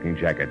silk smoking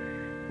jacket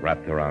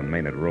wrapped around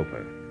Maynard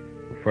Roper,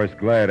 who first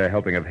glared a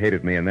helping of hate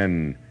at me and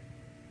then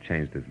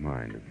changed his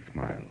mind and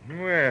smiled.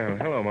 Well,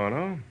 hello,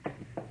 Marlowe.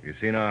 You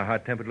seen our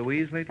hot-tempered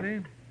Louise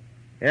lately?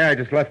 Yeah, I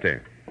just left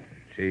her.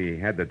 She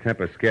had the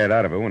temper scared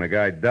out of her when a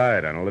guy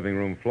died on a living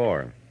room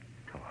floor.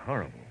 How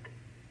horrible.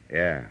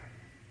 Yeah.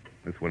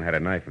 This one had a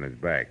knife in his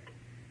back.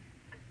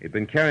 He'd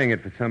been carrying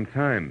it for some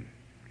time.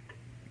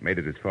 Made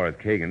it as far as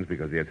Kagan's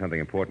because he had something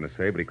important to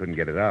say, but he couldn't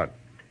get it out.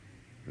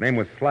 His name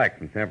was Slack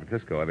from San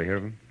Francisco. Ever hear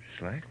of him?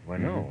 Slack? Why,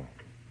 no.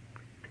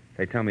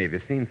 Say, tell me, have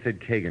you seen Sid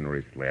Kagan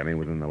recently? I mean,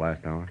 within the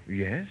last hour?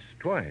 Yes,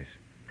 twice.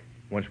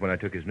 Once when I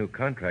took his new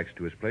contracts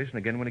to his place, and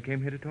again when he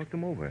came here to talk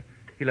them over.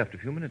 He left a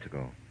few minutes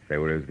ago. Say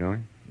where he was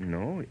going?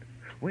 No.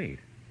 Wait.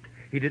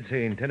 He did say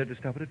he intended to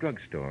stop at a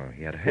drugstore.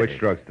 He had a headache. Which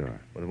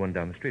drugstore? Well, the one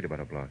down the street about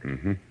a block.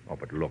 Mm-hmm. Oh,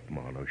 but look,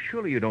 Marlowe,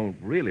 surely you don't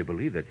really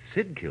believe that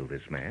Sid killed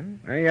this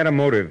man? He had a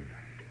motive.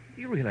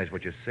 Do you realize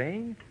what you're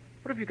saying?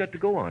 What have you got to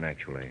go on,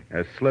 actually?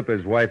 A slip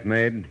his wife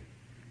made,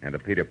 and a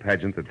Peter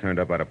Pageant that turned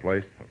up out of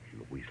place. Oh,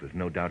 Louise was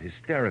no doubt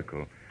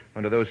hysterical.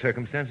 Under those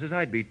circumstances,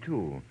 I'd be,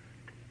 too.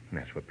 And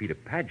as for Peter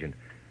Pageant,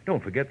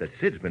 don't forget that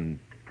Sid's been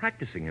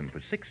practicing him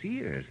for 6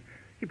 years.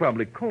 He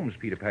probably combs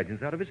Peter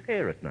Pageant's out of his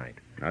hair at night.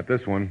 Not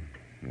this one.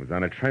 It was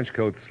on a trench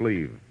coat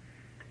sleeve.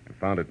 I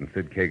found it in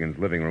Sid Kagan's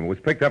living room. It was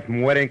picked up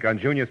from wet ink on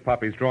Junius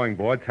Poppy's drawing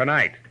board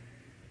tonight.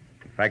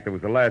 In fact, it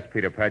was the last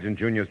Peter Pageant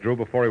Junius drew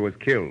before he was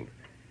killed.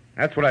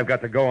 That's what I've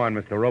got to go on,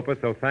 Mr. Roper,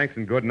 so thanks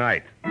and good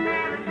night.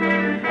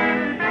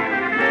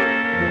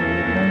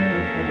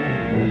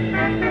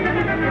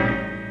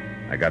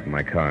 I got in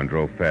my car and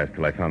drove fast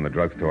till I found the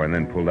drugstore and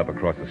then pulled up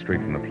across the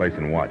street from the place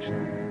and watched.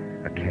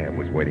 A cab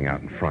was waiting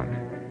out in front.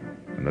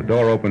 When the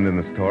door opened in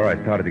the store,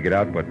 I started to get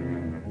out, but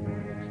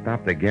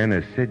stopped again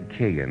as Sid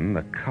Kagan,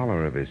 the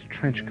collar of his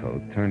trench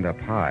coat turned up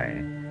high,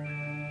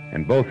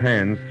 and both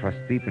hands thrust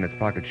deep in its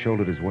pocket,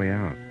 shouldered his way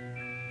out.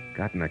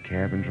 Got in a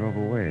cab and drove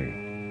away.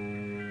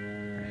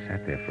 I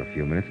sat there for a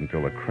few minutes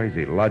until the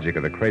crazy logic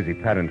of the crazy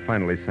pattern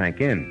finally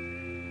sank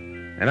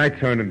in. And I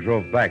turned and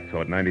drove back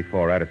toward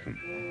 94 Addison.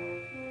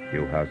 A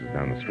few houses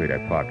down the street,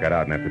 I parked, got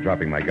out, and after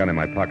dropping my gun in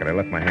my pocket, I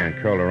left my hand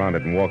curled around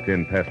it and walked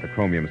in past the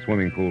chromium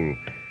swimming pool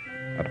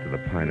up to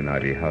the pine and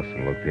ivy house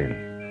and looked in.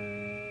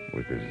 It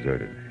was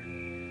deserted.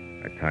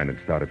 I turned and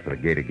started for the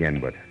gate again,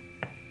 but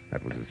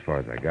that was as far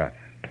as I got.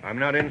 I'm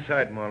not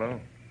inside, Marlowe.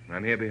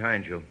 I'm here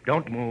behind you.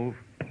 Don't move.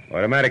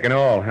 Automatic and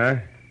all, huh?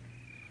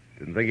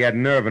 Didn't think you had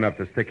nerve enough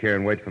to stick here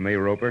and wait for me,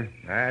 Roper.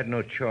 I had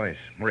no choice.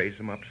 Raise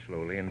them up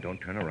slowly and don't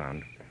turn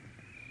around.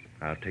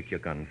 I'll take your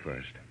gun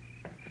first.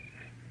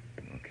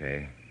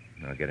 Okay,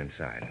 now get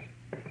inside.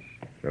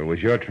 So it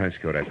was your trench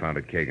coat I found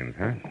at Kagan's,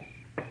 huh?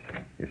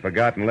 You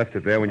forgot and left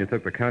it there when you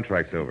took the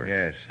contracts over.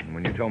 Yes, and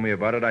when you told me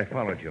about it, I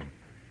followed you.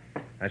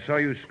 I saw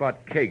you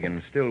spot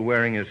Kagan still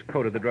wearing his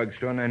coat at the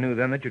drugstore, and I knew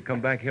then that you'd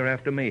come back here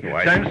after me.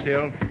 Why? Stand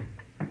still.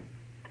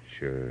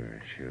 Sure.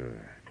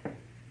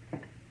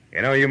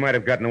 You know, you might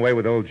have gotten away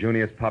with old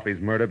Junius Poppy's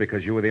murder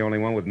because you were the only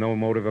one with no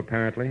motive,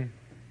 apparently.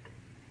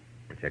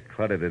 But you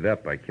cluttered it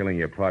up by killing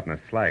your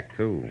partner, Slack,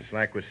 too.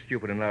 Slack was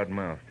stupid and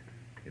loud-mouthed.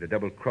 He'd have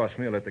double-crossed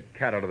me or let the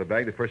cat out of the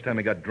bag the first time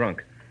he got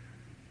drunk.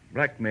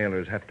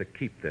 Blackmailers have to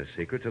keep their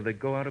secrets or they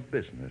go out of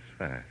business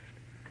fast.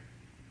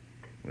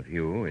 With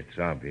you, it's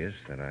obvious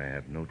that I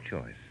have no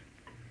choice.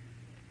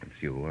 It's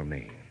you or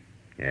me.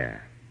 Yeah.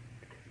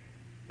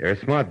 You're a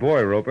smart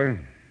boy, Roper.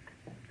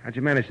 How'd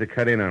you manage to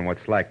cut in on what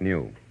Slack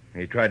knew?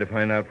 He tried to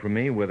find out from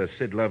me whether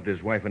Sid loved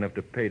his wife enough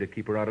to pay to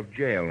keep her out of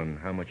jail and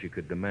how much he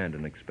could demand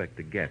and expect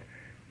to get.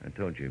 I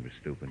told you he was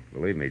stupid.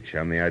 Believe me,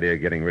 chum, the idea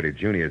of getting rid of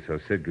Junior so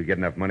Sid could get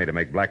enough money to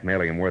make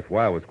blackmailing him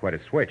worthwhile was quite a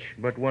switch.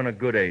 But one a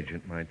good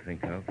agent might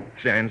think of.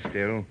 Stand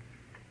still.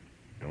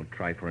 Don't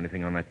try for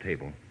anything on that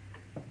table.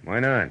 Why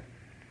not?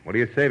 What are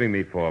you saving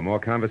me for? More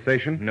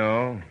conversation?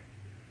 No.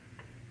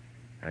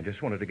 I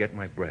just wanted to get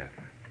my breath.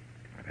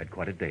 I've had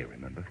quite a day,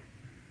 remember?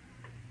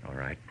 All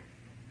right.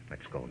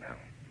 Let's go now.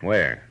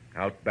 Where?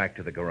 Out back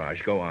to the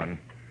garage. Go on.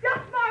 Yes,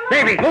 Marlowe!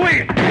 Davy!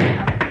 Louise!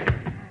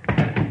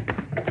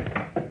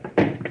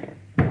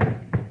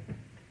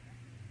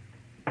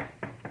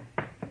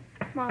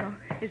 Marlowe,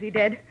 is he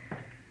dead?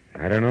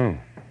 I don't know.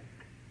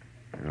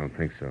 I don't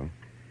think so.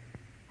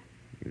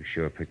 You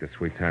sure picked a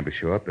sweet time to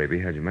show up, baby.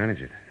 How'd you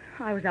manage it?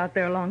 I was out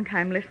there a long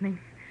time listening.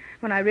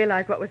 When I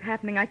realized what was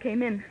happening, I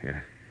came in.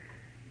 Yeah.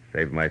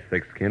 Save my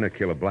thick skin or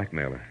kill a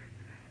blackmailer.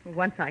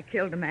 Once I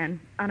killed a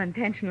man,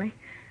 unintentionally.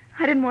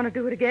 I didn't want to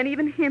do it again,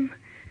 even him.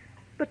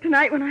 But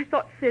tonight, when I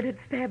thought Sid had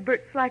stabbed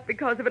Bert Slack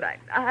because of it,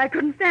 I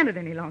couldn't stand it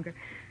any longer.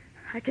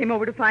 I came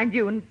over to find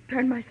you and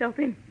turned myself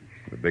in.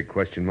 The big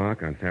question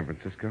mark on San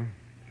Francisco?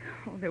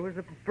 Oh, there was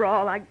a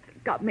brawl. I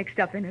got mixed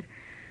up in it.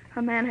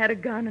 A man had a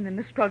gun, and in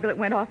the struggle, it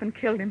went off and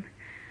killed him.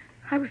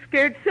 I was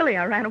scared silly.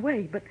 I ran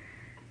away, but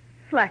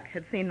Slack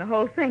had seen the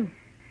whole thing.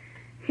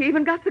 He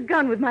even got the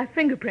gun with my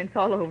fingerprints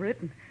all over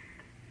it. And...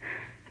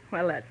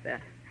 well, that's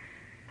that.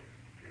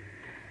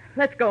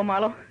 Let's go,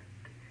 Marlowe.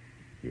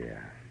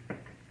 Yeah.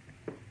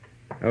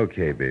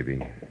 Okay,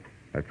 baby.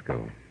 Let's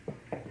go.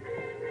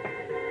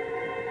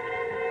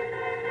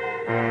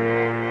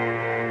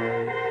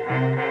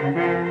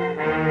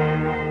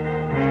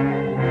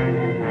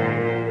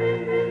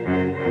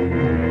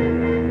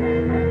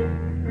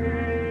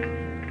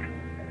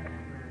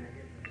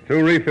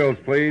 Two refills,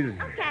 please.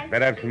 Okay.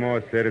 Better have some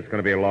more, Sid. It's going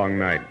to be a long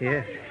night.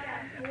 Yes.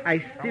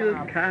 I still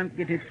can't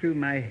get it through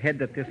my head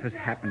that this has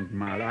happened,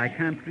 Marlowe. I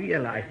can't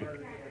realize it.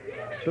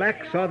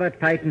 Slack saw that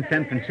fight in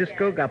San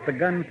Francisco, got the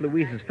gun with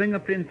Louise's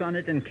fingerprints on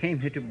it, and came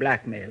here to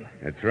blackmail.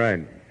 That's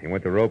right. He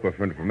went to Roper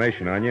for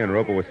information on you, and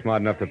Roper was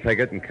smart enough to peg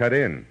it and cut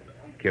in.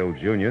 Killed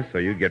Junior so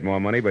you'd get more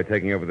money by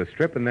taking over the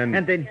strip, and then...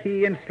 And then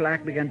he and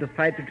Slack began to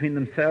fight between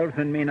themselves,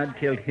 and Maynard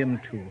killed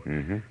him, too.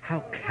 Mm-hmm.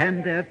 How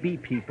can there be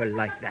people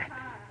like that?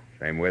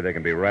 Same way there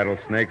can be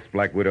rattlesnakes,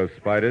 black widow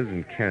spiders,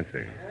 and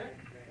cancer.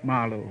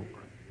 Marlowe,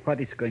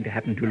 what is going to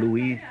happen to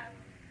Louise?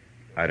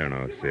 I don't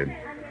know, Sid.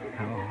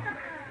 Oh.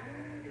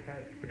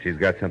 But she's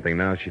got something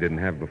now she didn't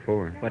have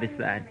before. What is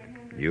that?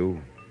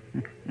 You.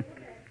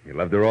 You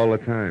loved her all the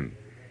time.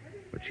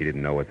 But she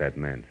didn't know what that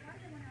meant.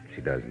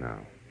 She does now.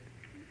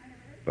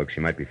 Look,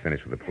 she might be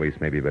finished with the police.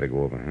 Maybe you better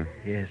go over, huh?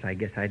 Yes, I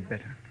guess I'd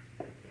better.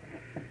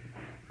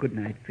 Good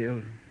night,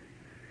 Phil.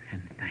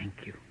 And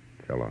thank you.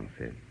 So long,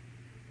 Sid.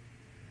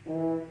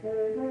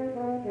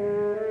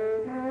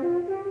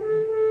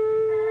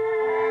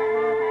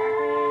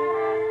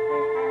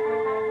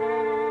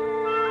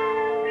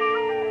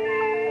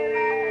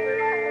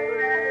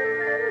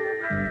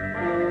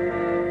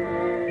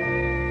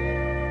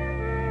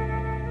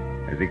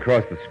 As he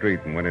crossed the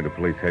street and went into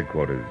police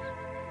headquarters,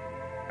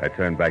 I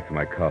turned back to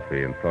my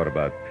coffee and thought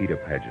about Peter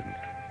Pageant.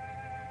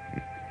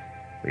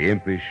 The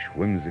impish,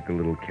 whimsical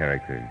little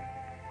character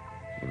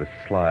with a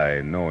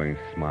sly, knowing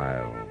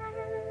smile,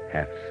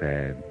 half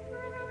sad,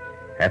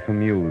 half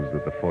amused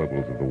at the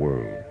foibles of the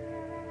world.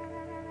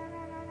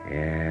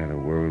 Yeah, the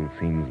world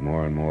seems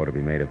more and more to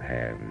be made of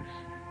halves.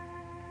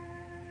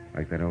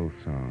 Like that old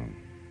song.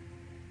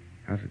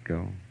 How's it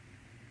go?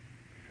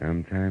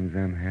 Sometimes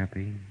I'm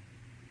happy,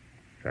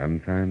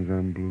 Sometimes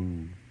I'm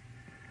blue.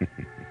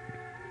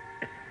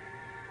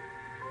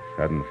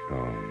 Sudden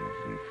storms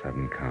and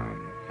sudden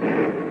calms.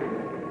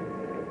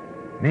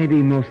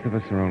 Maybe most of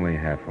us are only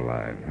half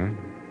alive, huh?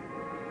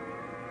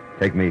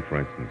 Take me, for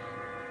instance.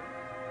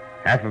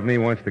 Half of me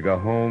wants to go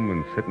home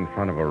and sit in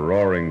front of a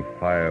roaring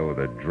fire with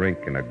a drink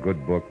and a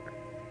good book.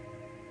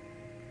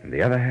 And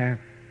the other half?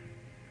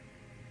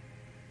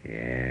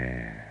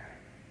 Yeah,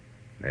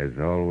 there's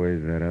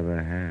always that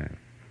other half.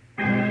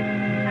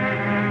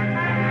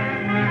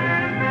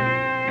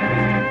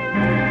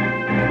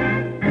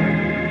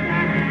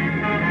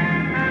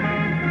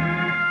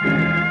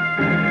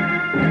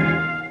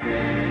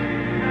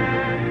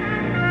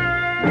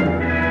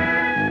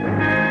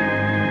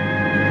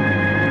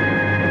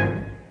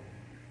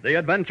 The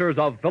Adventures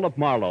of Philip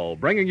Marlowe,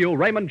 bringing you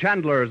Raymond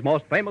Chandler's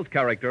most famous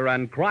character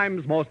and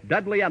crime's most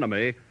deadly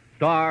enemy,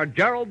 star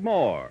Gerald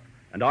Moore,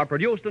 and are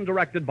produced and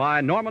directed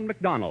by Norman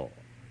MacDonald.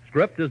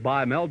 Script is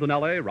by Mel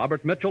Donnelly,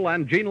 Robert Mitchell,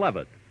 and Gene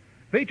Levitt.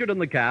 Featured in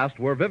the cast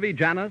were Vivi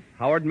Janis,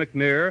 Howard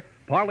McNear,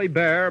 Parley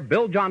Bear,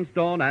 Bill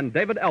Johnstone, and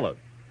David Ellis.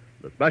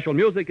 The special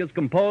music is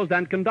composed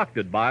and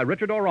conducted by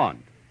Richard Orant.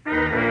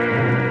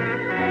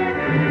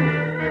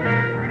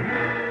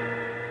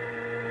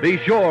 Be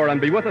sure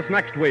and be with us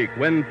next week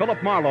when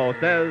Philip Marlowe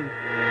says...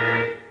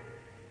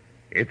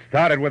 It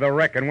started with a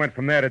wreck and went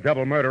from there to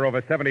double murder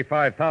over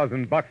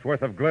 $75,000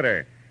 worth of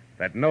glitter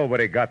that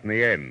nobody got in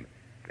the end.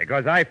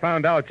 Because I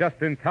found out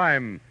just in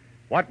time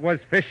what was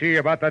fishy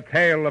about the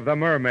tale of the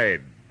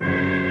mermaid.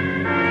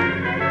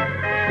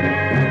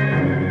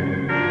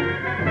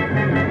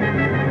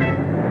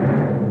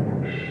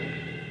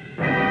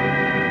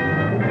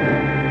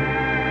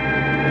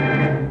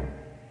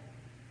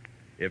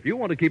 If you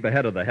want to keep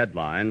ahead of the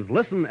headlines,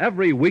 listen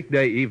every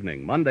weekday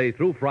evening, Monday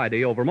through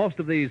Friday, over most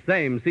of these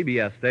same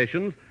CBS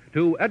stations,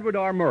 to Edward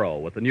R. Murrow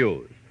with the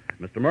news.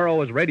 Mr.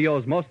 Murrow is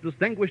radio's most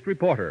distinguished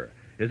reporter.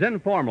 His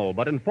informal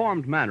but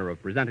informed manner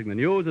of presenting the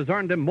news has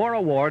earned him more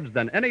awards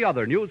than any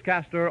other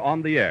newscaster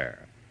on the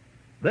air.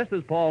 This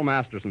is Paul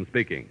Masterson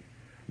speaking.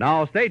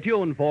 Now stay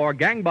tuned for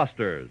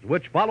Gangbusters,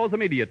 which follows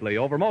immediately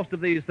over most of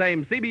these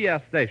same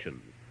CBS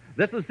stations.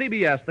 This is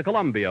CBS, the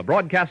Columbia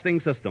Broadcasting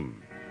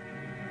System.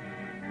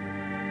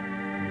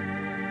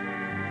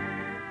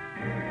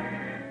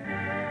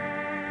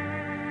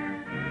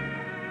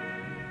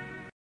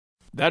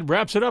 That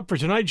wraps it up for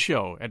tonight's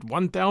show at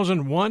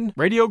 1001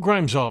 Radio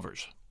Crime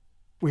Solvers.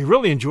 We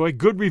really enjoy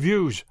good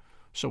reviews,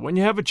 so when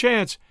you have a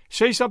chance,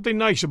 say something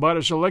nice about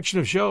a selection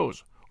of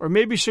shows, or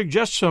maybe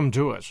suggest some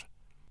to us.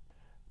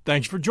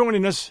 Thanks for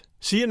joining us.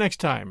 See you next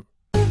time.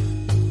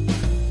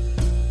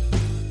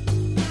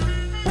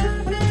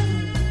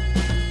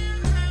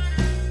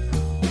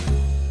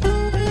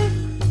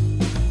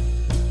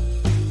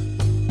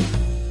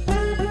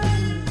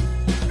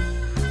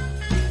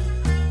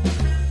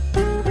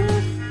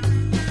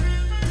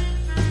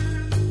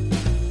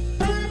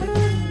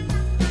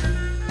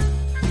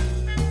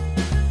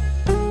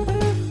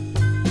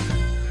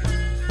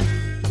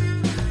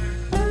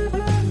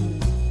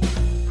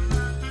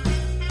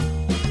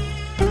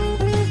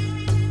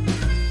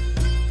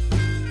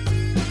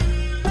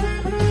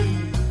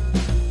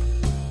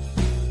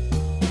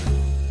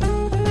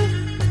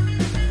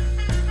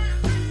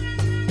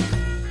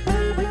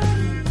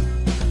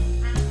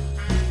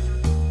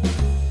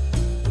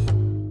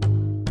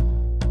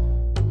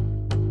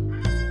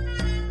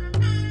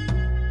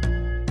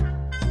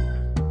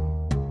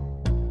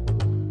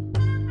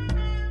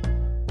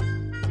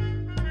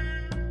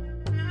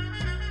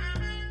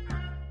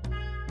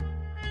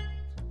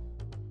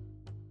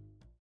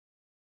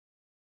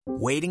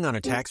 Waiting on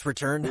a tax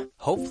return?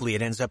 Hopefully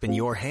it ends up in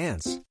your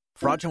hands.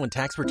 Fraudulent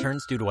tax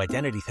returns due to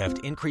identity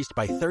theft increased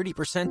by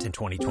 30% in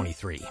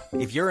 2023.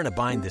 If you're in a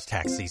bind this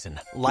tax season,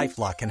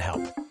 LifeLock can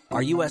help.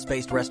 Our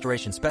U.S.-based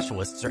restoration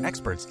specialists are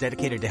experts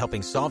dedicated to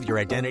helping solve your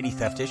identity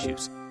theft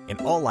issues.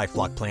 And all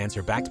LifeLock plans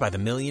are backed by the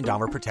 $1 Million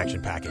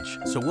Protection Package.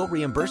 So we'll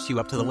reimburse you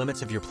up to the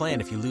limits of your plan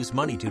if you lose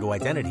money due to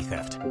identity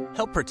theft.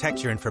 Help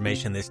protect your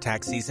information this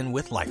tax season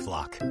with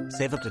LifeLock.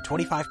 Save up to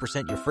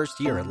 25% your first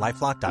year at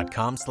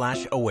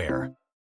LifeLock.com/aware.